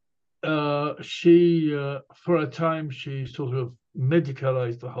she, for a time, she sort of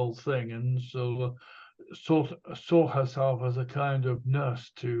medicalized the whole thing, and so saw herself as a kind of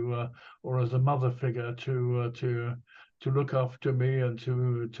nurse to, or as a mother figure to look after me and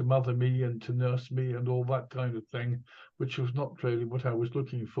to mother me and to nurse me and all that kind of thing, which was not really what I was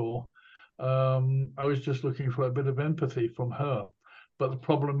looking for. I was just looking for a bit of empathy from her, but the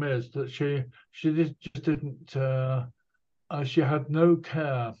problem is that she just didn't. She had no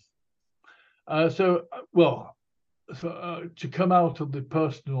care. Well, to come out of the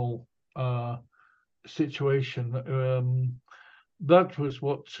personal situation, that was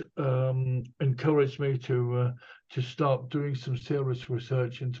what encouraged me to start doing some serious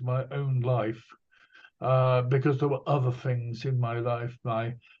research into my own life, because there were other things in my life,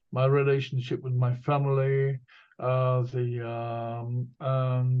 my relationship with my family, the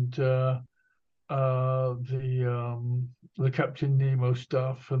Captain Nemo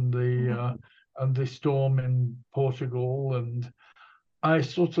stuff, and the storm in Portugal, and I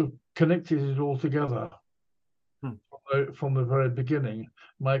sort of connected it all together from the very beginning.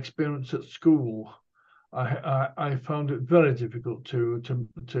 My experience at school, I found it very difficult to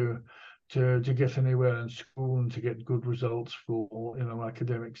get anywhere in school and to get good results for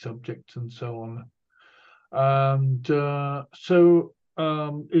academic subjects and so on. And so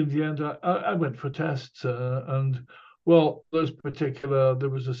in the end, I went for tests, and well, there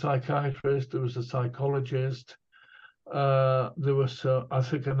was a psychiatrist, there was a psychologist, there was I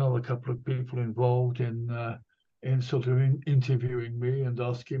think another couple of people involved in sort of interviewing me and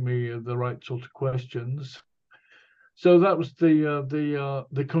asking me the right sort of questions. So that was the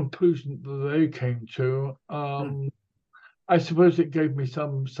conclusion that they came to. I suppose it gave me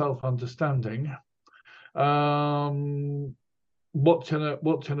some self-understanding. What's in a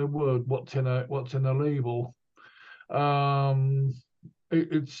word? What's in a label?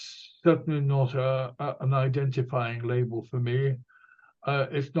 It's certainly not an identifying label for me.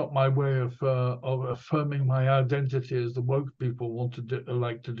 It's not my way of affirming my identity as the woke people want to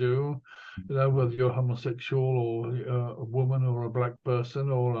like to do. Whether you're homosexual or a woman or a black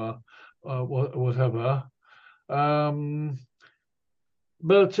person or whatever.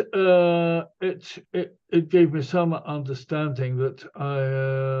 But it gave me some understanding that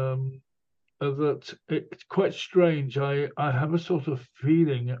that it's quite strange. I have a sort of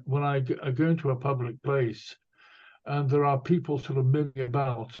feeling when I go into a public place and there are people sort of milling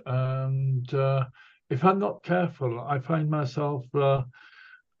about, and if I'm not careful, I find myself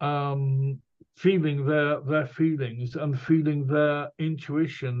feeling their feelings and feeling their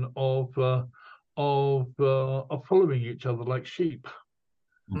intuition of following each other like sheep.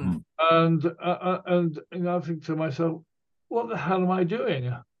 Mm-hmm. And I think to myself, what the hell am I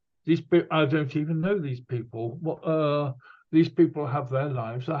doing? These people, I don't even know these people. These people have their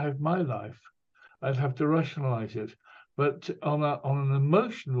lives. I have my life. I'd have to rationalize it. But on an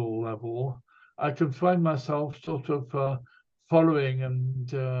emotional level, I can find myself sort of following and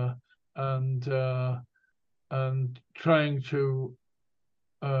trying to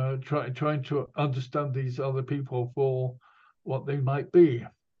understand these other people for what they might be.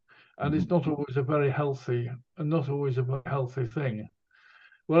 And it's not always a very healthy thing.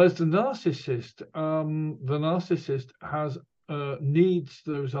 Whereas the narcissist has needs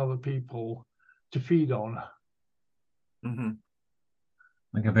those other people to feed on. Mm-hmm.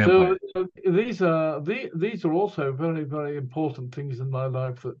 Like a vampire. So these are also very, very important things in my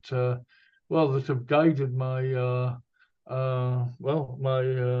life that that have guided my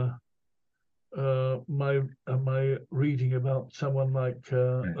my reading about someone like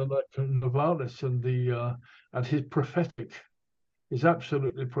Novalis and his prophetic, his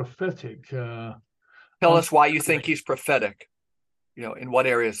absolutely prophetic. Tell us why you think he's prophetic. In what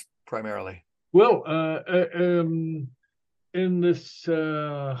areas primarily? Well, in this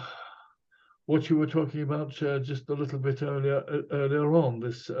what you were talking about just a little bit earlier on,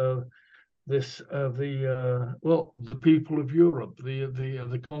 the people of Europe,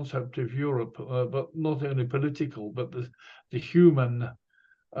 the concept of Europe, but not only political, but the human,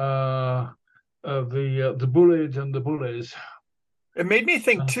 the bullied and the bullies. It made me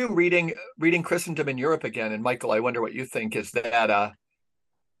think too, reading Christendom in Europe again, and Michael, I wonder what you think, is that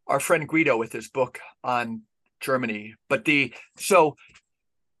our friend Guido with his book on Germany. But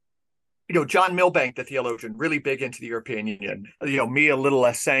John Milbank, the theologian, really big into the European Union. Me a little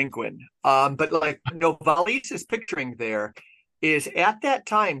less sanguine. But like Novalis is picturing there is at that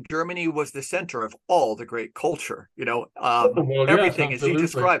time, Germany was the center of all the great culture. Everything as he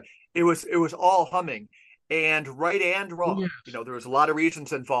described, it was all humming, and right and wrong. Yes. There was a lot of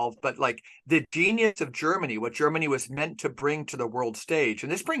reasons involved, but like the genius of Germany, what Germany was meant to bring to the world stage,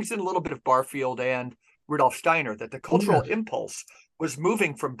 and this brings in a little bit of Barfield and Rudolf Steiner, that the cultural impulse was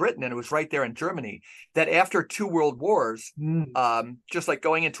moving from Britain, and it was right there in Germany, that after 2 world wars, just like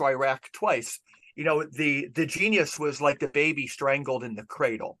going into Iraq twice, the genius was like the baby strangled in the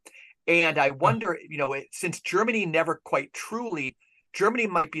cradle. And I wonder, since Germany never quite Germany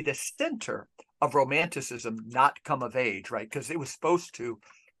might be the center of Romanticism, not come of age, right? Because it was supposed to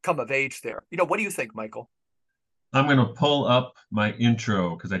come of age there. What do you think, Michael? I'm going to pull up my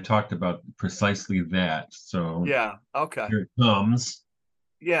intro because I talked about precisely that. So yeah, okay. Here it comes.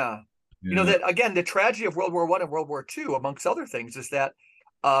 Yeah. That again, the tragedy of World War I and World War II, amongst other things, is that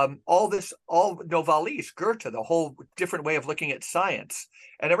all Novalis, Goethe, the whole different way of looking at science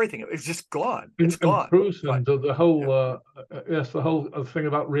and everything, it's just gone. It's gone. Proust and the whole the whole thing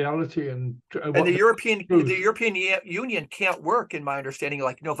about reality and the European Union can't work, in my understanding.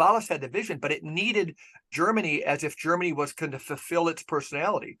 Like Novalis had the vision, but it needed Germany, as if Germany was going to fulfill its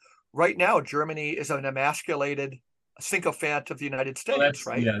personality. Right now, Germany is an emasculated sycophant of the United States,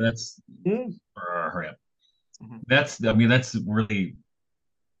 right? Yeah, that's that's really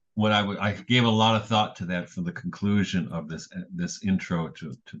what I gave a lot of thought to that for the conclusion of this intro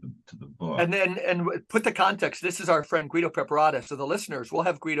to the book. And put the context. This is our friend Guido Preparata. So the listeners, we'll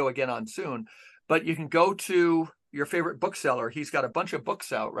have Guido again on soon, but you can go to your favorite bookseller. He's got a bunch of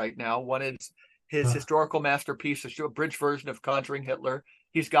books out right now. One is his historical masterpiece, a abridged version of Conjuring Hitler.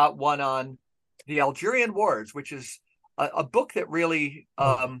 He's got one on the Algerian Wars, which is a book that really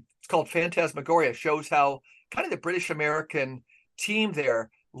it's called Phantasmagoria, shows how kind of the British American team there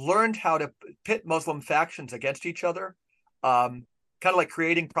learned how to pit Muslim factions against each other, kind of like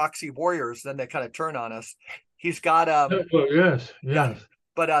creating proxy warriors. Then they kind of turn on us. He's got yes. Yeah.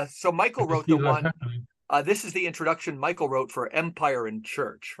 But so Michael wrote the one. This is the introduction Michael wrote for Empire and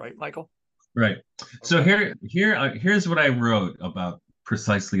Church, right, Michael? Right. So here's what I wrote about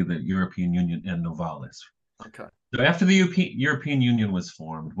precisely the European Union and Novalis. Okay. So after the European Union was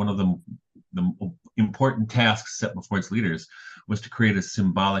formed, one of the important tasks set before its leaders was to create a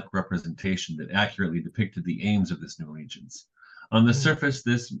symbolic representation that accurately depicted the aims of this new allegiance. On the surface,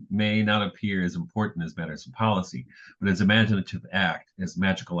 this may not appear as important as matters of policy, but as imaginative act, as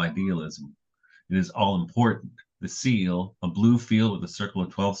magical idealism, it is all important. The seal, a blue field with a circle of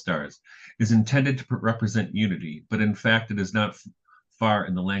 12 stars, is intended to represent unity, but in fact it is not far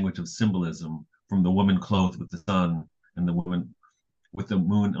in the language of symbolism from the woman clothed with the sun and the woman with the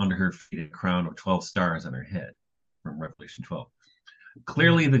moon under her feet, a crown of 12 stars on her head, from Revelation 12.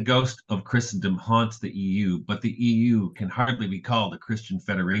 Clearly, the ghost of Christendom haunts the EU, but the EU can hardly be called a Christian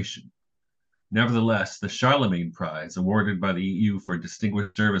federation. Nevertheless, the Charlemagne Prize, awarded by the EU for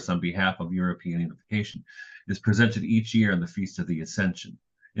distinguished service on behalf of European unification, is presented each year on the Feast of the Ascension.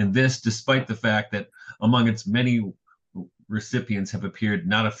 And this, despite the fact that among its many recipients have appeared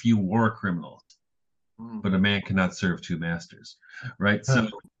not a few war criminals, but a man cannot serve 2 masters, right? So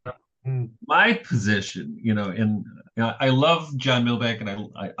my position, and I love John Milbank, and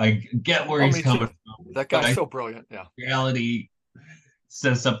I get where he's coming from. That guy's so brilliant. Yeah. Reality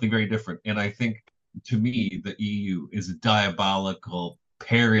says something very different. And I think, to me, the EU is a diabolical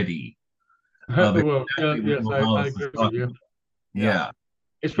parody. Yes, I agree with you. Yeah.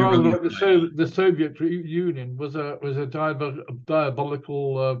 It's rather like the Soviet Union was a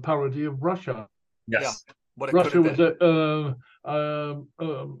diabolical parody of Russia. Yes. Yeah. What it Russia was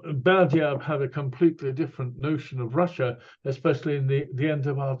Berdyaev had a completely different notion of Russia, especially in the end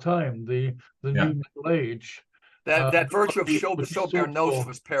of our time, the new Middle Age. That virtue of Sobernos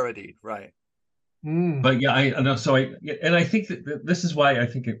was parodied, right? But yeah, I know. So I think that this is why I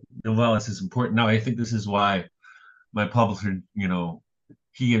think Novalis is important. Now, I think this is why my publisher,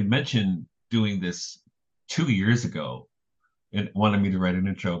 he had mentioned doing this 2 years ago and wanted me to write an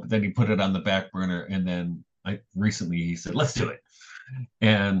intro, but then he put it on the back burner, and then recently he said, let's do it.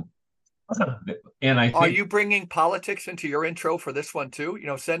 And I think, are you bringing politics into your intro for this one too?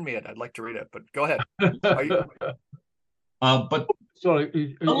 Send me it. I'd like to read it, but go ahead. Are you... but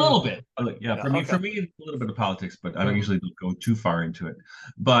sorry, a little bit. Yeah, for me, a little bit of politics, but I don't usually go too far into it.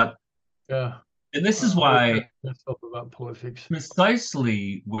 But and this is why, about politics,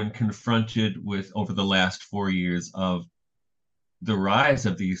 precisely when confronted with over the last 4 years of the rise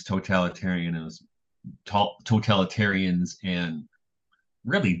of these totalitarians and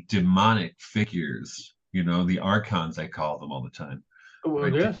really demonic figures, the archons, I call them all the time. Well,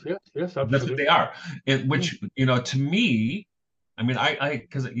 Right? yes, absolutely. That's what they are. Which, to me, I mean,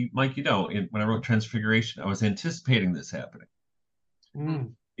 because Mike, when I wrote Transfiguration, I was anticipating this happening.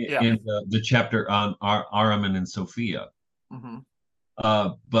 In the chapter on Ahriman and Sophia.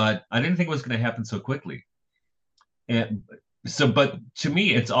 But I didn't think it was going to happen so quickly. And so, but to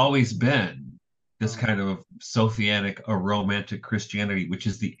me, it's always been this kind of Sophianic or romantic Christianity, which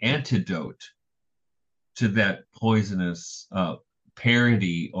is the antidote to that poisonous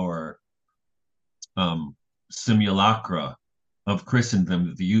parody or simulacra of Christendom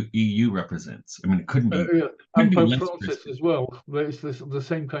that the EU represents. I mean, it couldn't be. And Pope Francis as well. It's the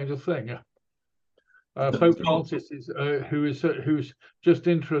same kind of thing. Pope Francis is who's just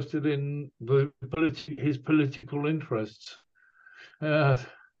interested in his political interests. I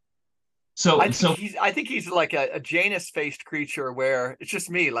think he's like a Janus-faced creature where it's just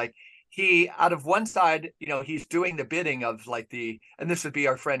me. Like he, out of one side, he's doing the bidding of and this would be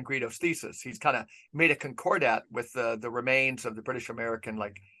our friend Guido's thesis. He's kind of made a concordat with the remains of the British American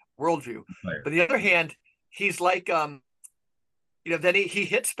worldview. Right. But on the other hand, he's like, then he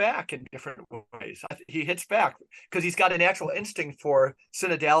hits back in different ways. He hits back because he's got a natural instinct for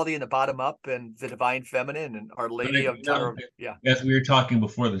synodality and the bottom up and the divine feminine and Our Lady of Terror. Yeah. As we were talking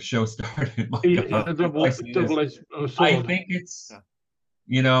before the show started, I think it's,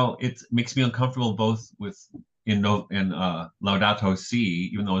 it makes me uncomfortable both in Laudato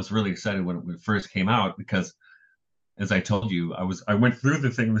Si, even though I was really excited when it first came out, because as I told you, I went through the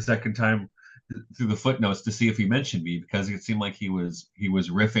thing the second time through the footnotes to see if he mentioned me, because it seemed like he was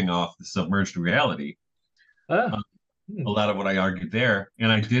riffing off the submerged reality. A lot of what I argued there,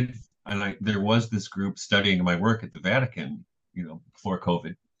 and there was this group studying my work at the Vatican, before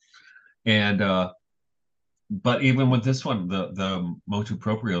COVID, and but even with this one, the motu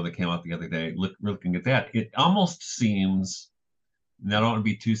proprio that came out the other day, looking at that, it almost seems, and I don't want to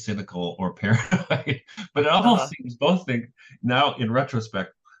be too cynical or paranoid, but it almost seems, both think now in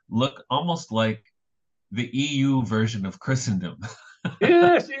retrospect, look almost like the EU version of Christendom.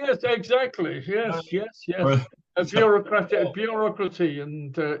 yes, exactly. Yes. A bureaucracy,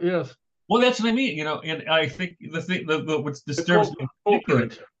 and yes. Well, that's what I mean, and I think the thing, what disturbs me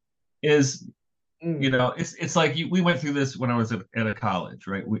is, it's like we went through this when I was at a college,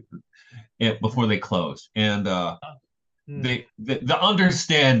 right? Before they closed, and the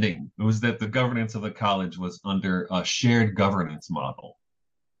understanding was that the governance of the college was under a shared governance model.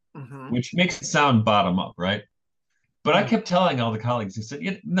 Which makes it sound bottom up, right? But I kept telling all the colleagues, I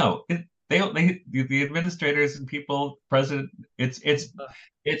said, no, the administrators and people, president,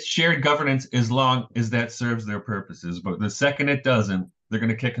 it's shared governance as long as that serves their purposes. But the second it doesn't, they're going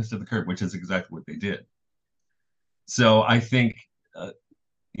to kick us to the curb, which is exactly what they did. So I think, when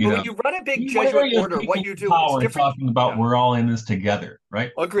you run a big Jesuit order, what you do is different. Talking about we're all in this together,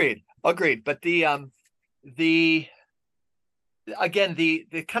 right? Agreed. But again, the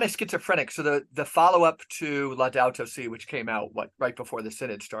kind of schizophrenic. So the follow-up to Laudato Si, which came out right before the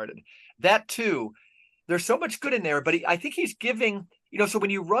synod started, that too, there's so much good in there. But I think he's giving, so when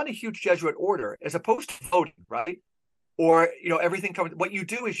you run a huge Jesuit order, as opposed to voting, right, or everything comes, what you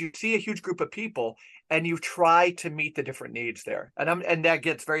do is you see a huge group of people and you try to meet the different needs there, and that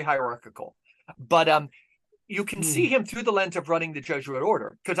gets very hierarchical. But you can see him through the lens of running the Jesuit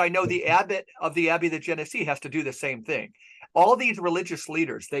order, because I know the abbot of the Abbey of the Genesee has to do the same thing. All these religious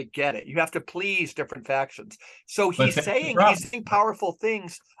leaders, they get it. You have to please different factions. So he's saying powerful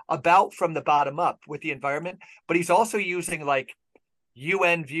things about from the bottom up with the environment, but he's also using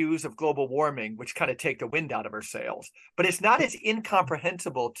UN views of global warming, which kind of take the wind out of our sails. But it's not as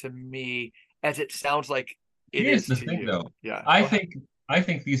incomprehensible to me as it sounds like it is to you. Here's the thing, though. Yeah, I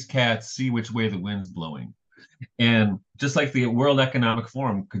think these cats see which way the wind's blowing. And just like the World Economic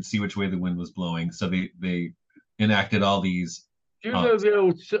Forum could see which way the wind was blowing, so they enacted all these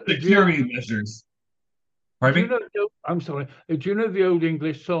security measures. Pardon me? I'm sorry. Do you know the old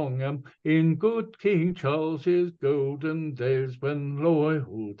English song? In good King Charles's golden days, when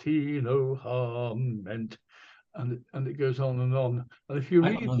loyalty no harm meant, and it goes on and on. And if you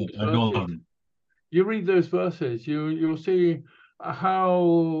read those verses, you'll see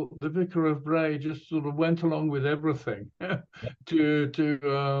how the Vicar of Bray just sort of went along with everything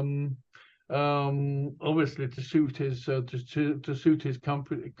to obviously to suit his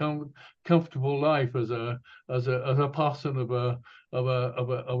comfortable life as a parson of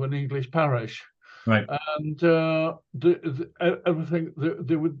an English parish. Right. And everything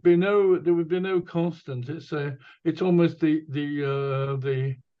there would be no constant. It's almost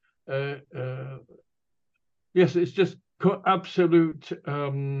yes, it's just absolute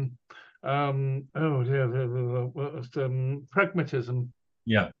oh yeah, pragmatism.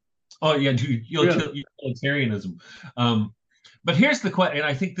 Yeah. Oh yeah, utilitarianism. But here's the question, and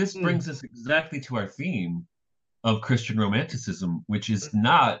I think this brings us exactly to our theme of Christian Romanticism, which is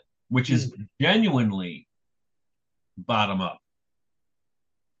genuinely bottom up.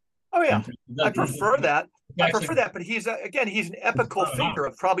 Oh yeah, I prefer that. I Actually, prefer that, but he's again, he's an epical thinker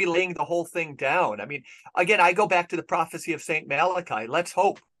of probably laying the whole thing down. I mean, again, I go back to the prophecy of Saint Malachi. Let's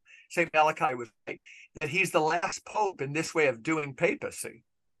hope Saint Malachi was right, that he's the last pope in this way of doing papacy,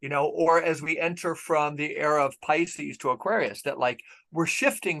 or as we enter from the era of Pisces to Aquarius, that like we're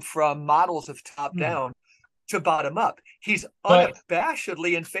shifting from models of top down to bottom up. He's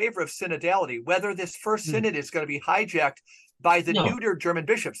unabashedly in favor of synodality, whether this first synod is going to be hijacked by the neuter German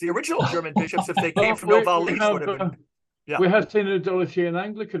bishops. The original German bishops, if they came from Novalis, would have been. Yeah. We have synodality in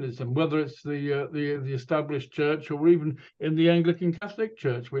Anglicanism, whether it's the established church or even in the Anglican Catholic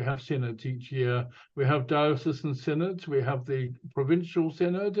Church. We have synods each year. We have diocesan synods. We have the provincial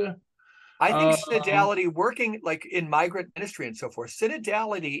synod. I think synodality, working like in migrant ministry and so forth,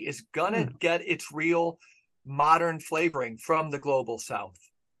 synodality is gonna get its real modern flavoring from the global South.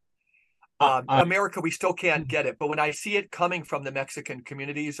 America, we still can't get it, but when I see it coming from the Mexican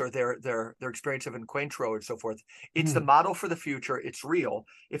communities or their experience of Encuentro and so forth, it's the model for the future. It's real.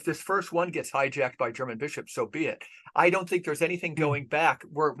 If this first one gets hijacked by German bishops, so be it. I don't think there's anything going back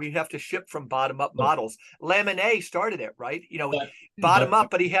where we have to shift from bottom-up models. Lamennais started it, right? Bottom up,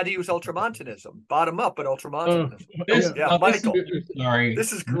 but he had to use Ultramontanism. Bottom up, but Ultramontanism. Michael, sorry,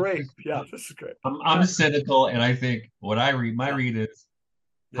 this is great. Yeah, this is great. I'm cynical, and I think what I read, read is,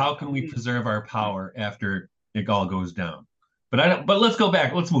 how can we preserve our power after it all goes down? But let's go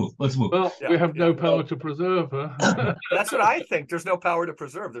back. Let's move. Well, we have no power to preserve. That's what I think. There's no power to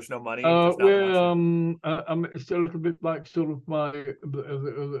preserve. There's no money. It's a little bit like sort of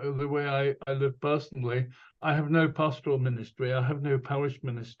the way I live personally. I have no pastoral ministry. I have no parish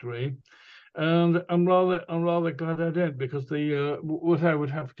ministry, and I'm rather glad I did, because what I would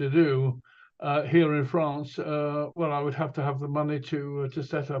have to do here in France, well, I would have to have the money to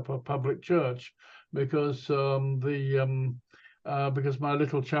set up a public church, because because my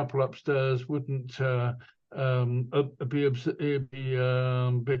little chapel upstairs wouldn't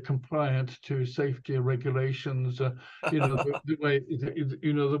be compliant to safety regulations. The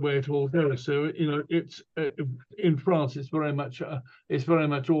way it all goes. So it's in France. It's very much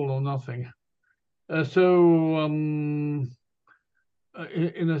all or nothing.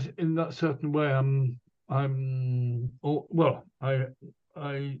 In that certain way, I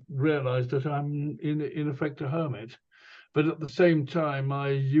realize that I'm in effect a hermit, but at the same time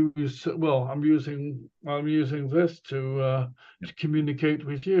I'm using this to communicate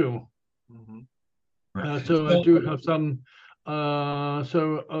with you. So I do have some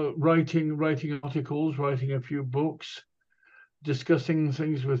writing articles, writing a few books, discussing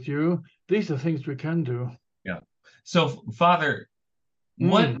things with you. These are things we can do. Yeah. So, Father,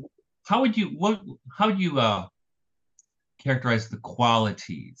 how would you characterize the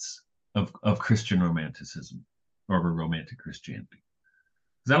qualities of Christian Romanticism or Romantic Christianity?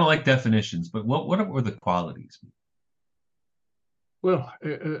 Because I don't like definitions, but what were the qualities? Well,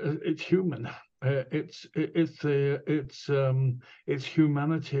 it's human. It's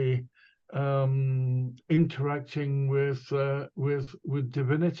humanity interacting with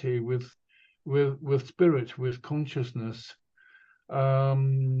divinity, with spirit, with consciousness.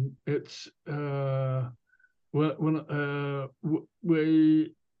 It's when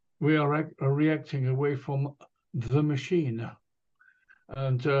we are reacting away from the machine,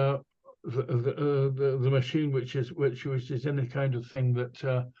 and the machine, which is any kind of thing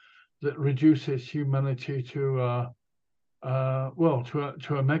that reduces humanity to a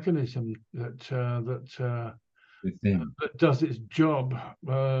mechanism that does its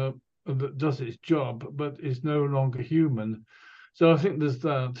job, but is no longer human. So I think there's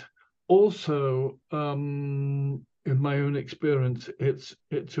that. Also, in my own experience, it's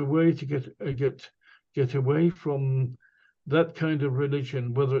a way to get away from that kind of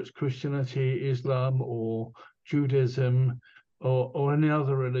religion, whether it's Christianity, Islam, or Judaism, or any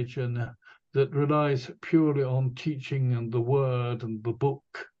other religion that relies purely on teaching and the word and the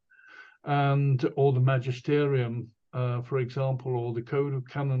book, or the magisterium, for example, or the code of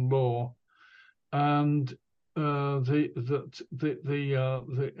canon law, and the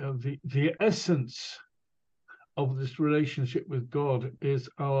essence of this relationship with God is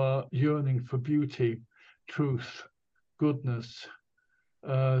our yearning for beauty, truth, goodness,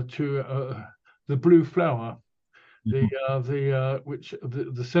 to the blue flower, the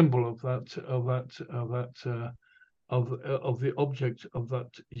symbol of the object of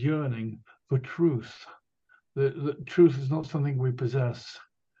that yearning for truth. The truth is not something we possess,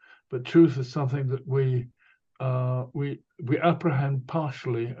 but truth is something that we apprehend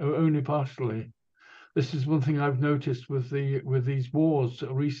partially, or only partially. This is one thing I've noticed with these wars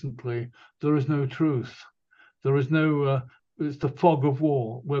recently. There is no truth. There is no. It's the fog of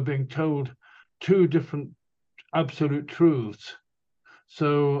war. We're being told two different absolute truths.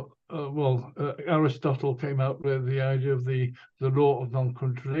 So, Aristotle came out with the idea of the law of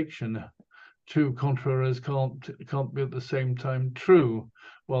non-contradiction. Two contraries can't be at the same time true.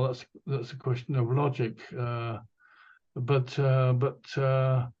 Well, that's a question of logic.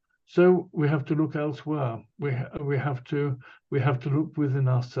 So we have to look elsewhere. We have to look within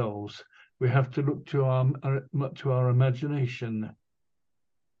ourselves. We have to look to our imagination.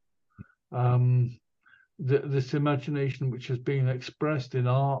 This imagination which has been expressed in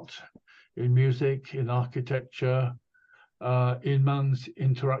art, in music, in architecture, in man's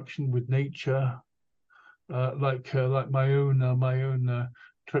interaction with nature, like my own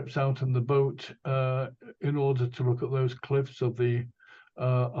trips out on the boat in order to look at those cliffs of the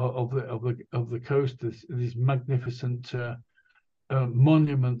coast, these magnificent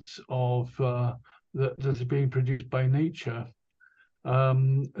monuments that are being produced by nature.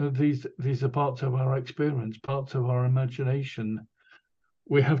 These are parts of our experience, parts of our imagination.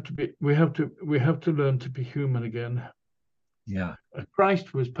 We have to learn to be human again. Yeah.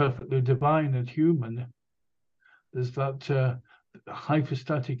 Christ was perfectly divine and human. There's that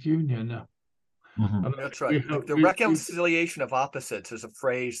hypostatic union. Mm-hmm. That's right. The reconciliation of opposites is a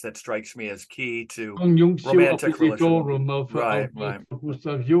phrase that strikes me as key to romantic relations.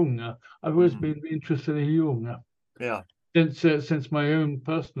 Of Jung. I've always been interested in Jung. Yeah. Since my own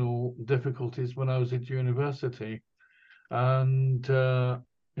personal difficulties when I was at university, and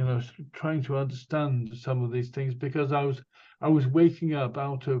trying to understand some of these things, because I was waking up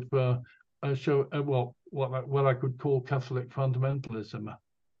out of what I could call Catholic fundamentalism,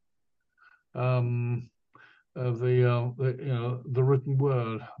 of the written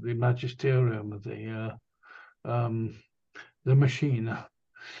word, the magisterium, the machine.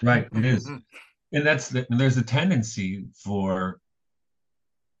 Right, it is. And there's a tendency for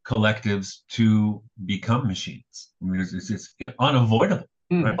collectives to become machines. I mean, it's unavoidable.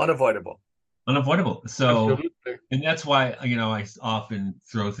 Right? Unavoidable. So, absolutely. And that's why I often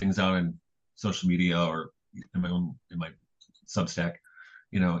throw things out on social media or in my Substack.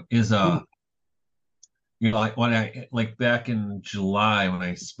 Like back in July when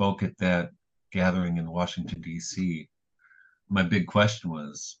I spoke at that gathering in Washington D.C., my big question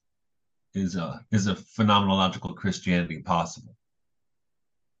was, is a phenomenological Christianity possible?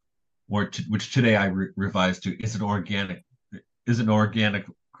 Which today I revised to, is an organic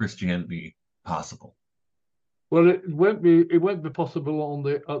Christianity possible? Well, it won't be possible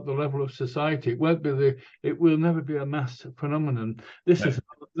at the level of society. It will never be a mass phenomenon. This is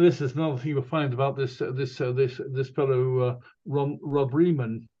another thing you'll find about this fellow Rob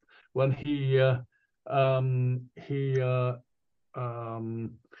Riemann, when he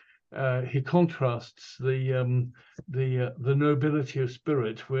contrasts the nobility of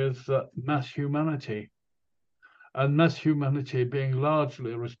spirit with mass humanity, and mass humanity being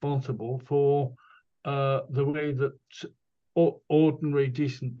largely responsible for the way that ordinary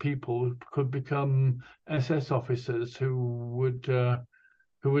decent people could become SS officers who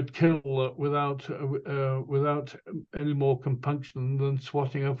would kill without any more compunction than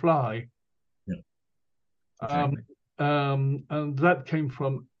swatting a fly. Yeah, exactly. And that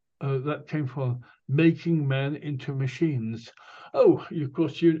came from making men into machines. Oh, of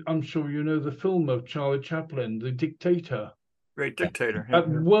course, I'm sure you know the film of Charlie Chaplin, The Dictator. Great dictator. That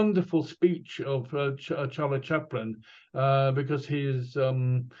wonderful speech of Charlie Chaplin, because he is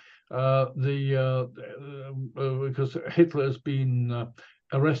because Hitler has been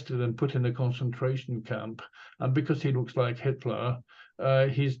arrested and put in a concentration camp, and because he looks like Hitler,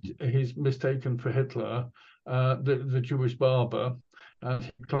 he's mistaken for Hitler, the Jewish barber, and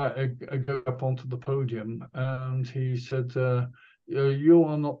he goes up onto the podium and he said, "You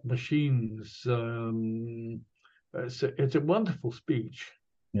are not machines." It's a wonderful speech.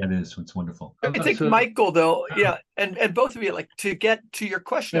 Yeah, it is. It's wonderful. I think, Michael, though, and both of you, like, to get to your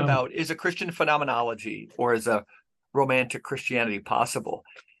question about, is a Christian phenomenology or is a romantic Christianity possible?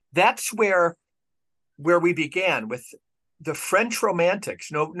 That's where we began with the French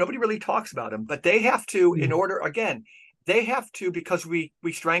Romantics. Nobody really talks about them, but they have to, in order, again, they have to, because we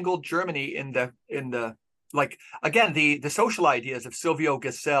strangled Germany in the like, again, the social ideas of Silvio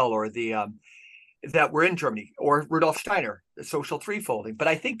Gesell, or the that were in Germany, or Rudolf Steiner, the social threefolding. But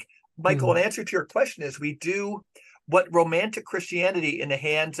I think, Michael, in answer to your question, is we do what Romantic Christianity in the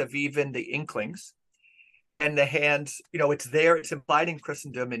hands of even the Inklings, and the hands, it's there, it's implied in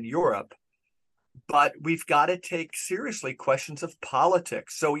Christendom in Europe, but we've got to take seriously questions of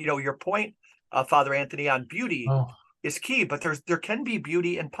politics. So, your point, Father Anthony, on beauty is key, but there can be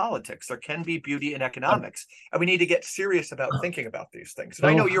beauty in politics. There can be beauty in economics, and we need to get serious about thinking about these things. And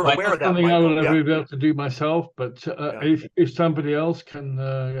I know you're aware of that, something Michael. I will never be able to do myself, but if somebody else can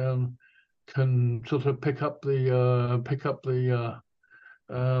sort of pick up the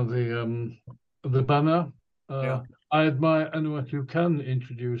banner, I admire anyone who can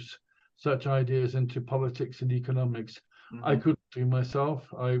introduce such ideas into politics and economics. I couldn't do myself.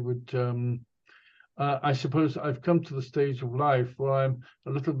 I would. I suppose I've come to the stage of life where I'm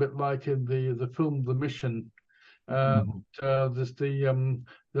a little bit like in the film The Mission. There's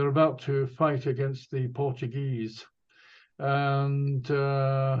they're about to fight against the Portuguese, and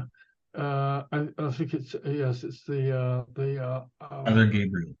I think it's the Father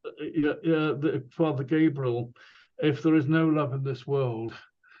Gabriel. The Father Gabriel. If there is no love in this world,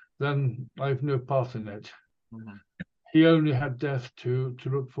 then I've no part in it. He only had death to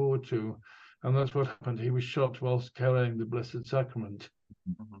look forward to. And that's what happened. He was shot whilst carrying the Blessed Sacrament.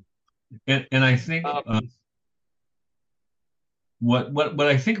 And I think what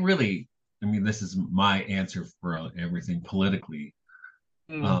I think really, I mean, this is my answer for everything politically,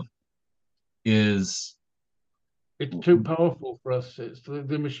 is it's too powerful for us. It's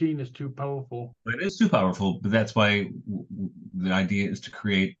the machine is too powerful. It is too powerful, but that's why the idea is to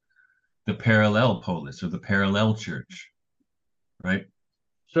create the parallel polis, or the parallel church, right?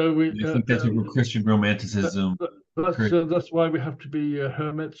 So I think that's what Christian Romanticism. That's why we have to be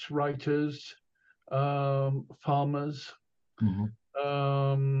hermits, writers, farmers,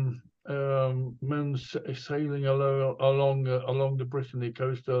 men sailing along the Brittany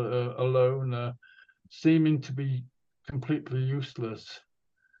coast alone, seeming to be completely useless,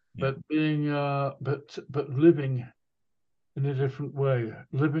 but being but living in a different way,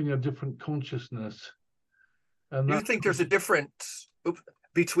 living a different consciousness. And you think there's a difference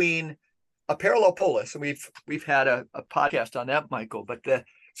between a parallel polis, and we've had a podcast on that, Michael, but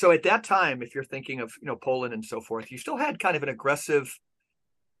so at that time, if you're thinking of Poland and so forth, you still had kind of an aggressive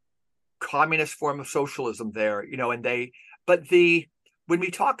communist form of socialism there, when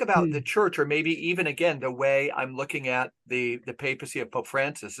we talk about the church, or maybe even again the way I'm looking at the papacy of Pope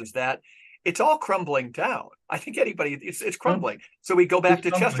Francis, is that it's all crumbling down. I think it's crumbling. So we go back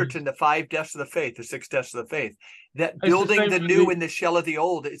to Chesterton, the 5 deaths of the faith, the 6 deaths of the faith. That building the new in the shell of the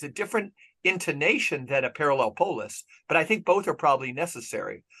old is a different intonation than a parallel polis, but I think both are probably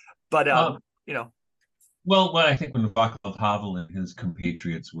necessary. But well, I think when Václav Havel and his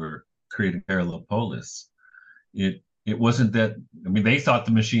compatriots were creating parallel polis, it wasn't that. I mean, they thought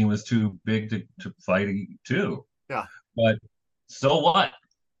the machine was too big to fight too. Yeah. But so what?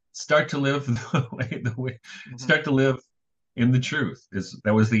 Start to live the way. Start to live in the truth.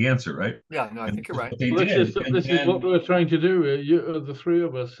 That was the answer, right? Yeah, no, I think you're right. This is what we're trying to do. The three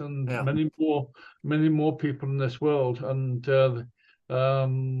of us, and many more people in this world, and the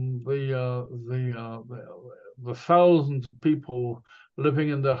thousands of people living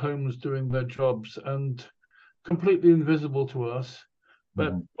in their homes, doing their jobs, and completely invisible to us,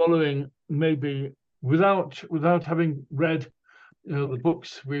 but following maybe without having read the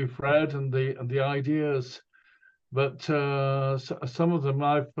books we've read and the ideas, but some of them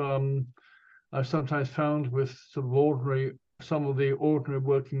I've sometimes found with some of the ordinary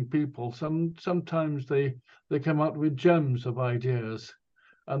working people. Sometimes they come out with gems of ideas,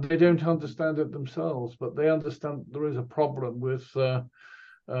 and they don't understand it themselves, but they understand there is a problem with the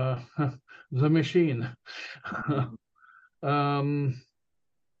machine.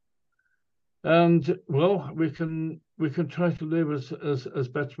 And well, we can try to live as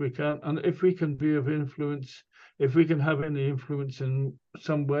best we can, and if we can be of influence, if we can have any influence in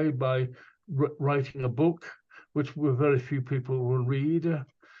some way by writing a book, which very few people will read.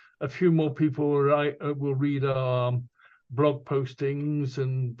 A few more people will read our blog postings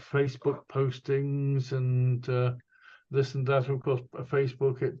and Facebook postings and this and that. Of course,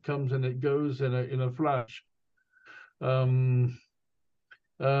 Facebook, it comes and it goes in a flash. Well,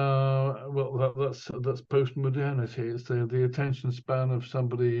 that's post-modernity. It's the attention span of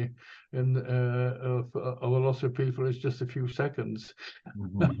somebody of a lot of people is just a few seconds.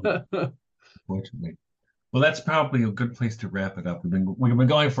 Fortunately. Well, that's probably a good place to wrap it up. We've been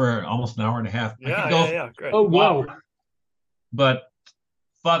going for almost an hour and a half. I could go Yeah, great. Oh, wow. But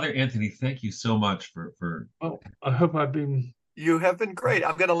Father Anthony, thank you so much for. Well, I hope I've been. You have been great.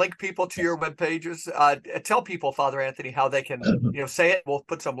 I'm going to link people to your web pages. Tell people, Father Anthony, how they can, say it. We'll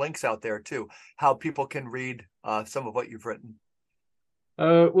put some links out there too, how people can read some of what you've written.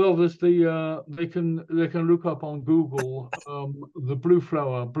 Well, there's they can look up on Google the Blue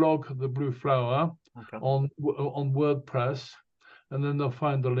Flower blog, the Blue Flower, Okay. on WordPress, and then they'll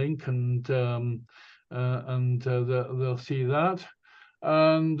find the link and they'll see that.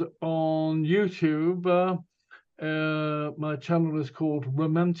 And on YouTube, my channel is called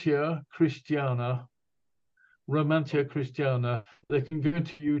Romantia Christiana. Romantia Christiana. They can go to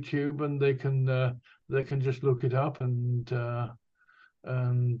YouTube and they can just look it up and they'll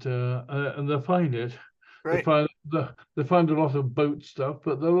find it. Great. They find a lot of boat stuff,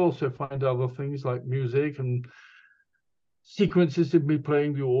 but they'll also find other things like music and sequences of me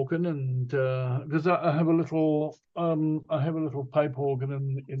playing the organ, and because I have a little pipe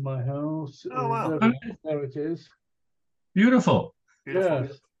organ in my house. Oh, wow. There it is. Beautiful. Beautiful.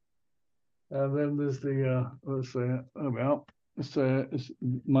 Yes. And then there's it's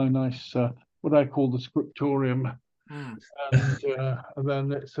my nice what I call the scriptorium. And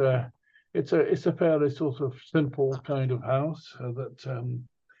then it's a fairly sort of simple kind of house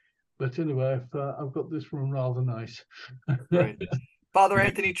but anyway, I've got this room rather nice. Great. Father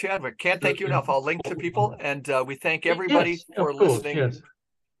Anthony Chadwick, can't thank you enough. I'll link to people, and we thank everybody for listening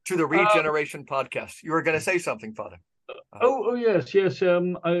to the Regeneration podcast. You were going to say something, Father. Yes. I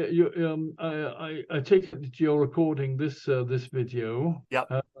take it that you're recording this video.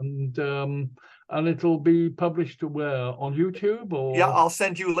 Yep. And it'll be published where, on YouTube or? Yeah, I'll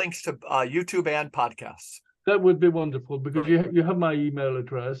send you links to YouTube and podcasts. That would be wonderful, because you have my email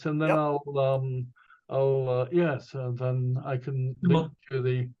address, and then Yep. and then I can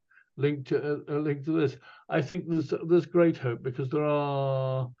link to this. I think there's great hope, because there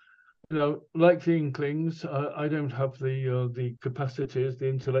are, like the Inklings, I don't have the capacities, the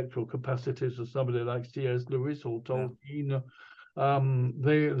intellectual capacities of somebody like C.S. Lewis or Tolkien.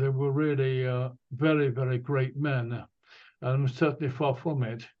 They were really very, very great men, and I'm certainly far from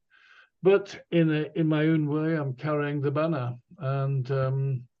it. But in my own way, I'm carrying the banner, and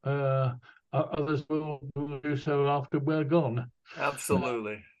others will do so after we're gone.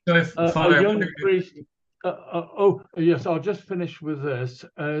 Absolutely. So if Father, a young priest. Yes, I'll just finish with this.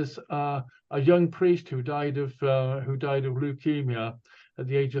 As a young priest who died of leukemia at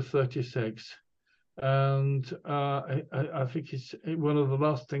the age of 36, and I think one of the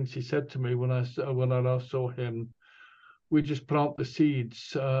last things he said to me when I last saw him. We just plant the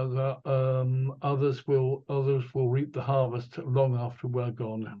seeds that others will reap the harvest long after we're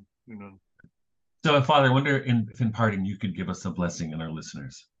gone. So, Father, I wonder if in parting you could give us a blessing on our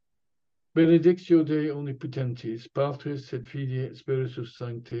listeners. Benedictio Dei Omnipotentis, Patris et Filii et Spiritus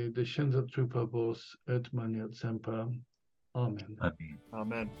Sancti, descendat super vos et manet semper. Amen.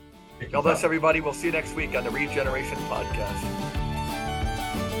 Amen. God bless everybody. We'll see you next week on the Regeneration Podcast.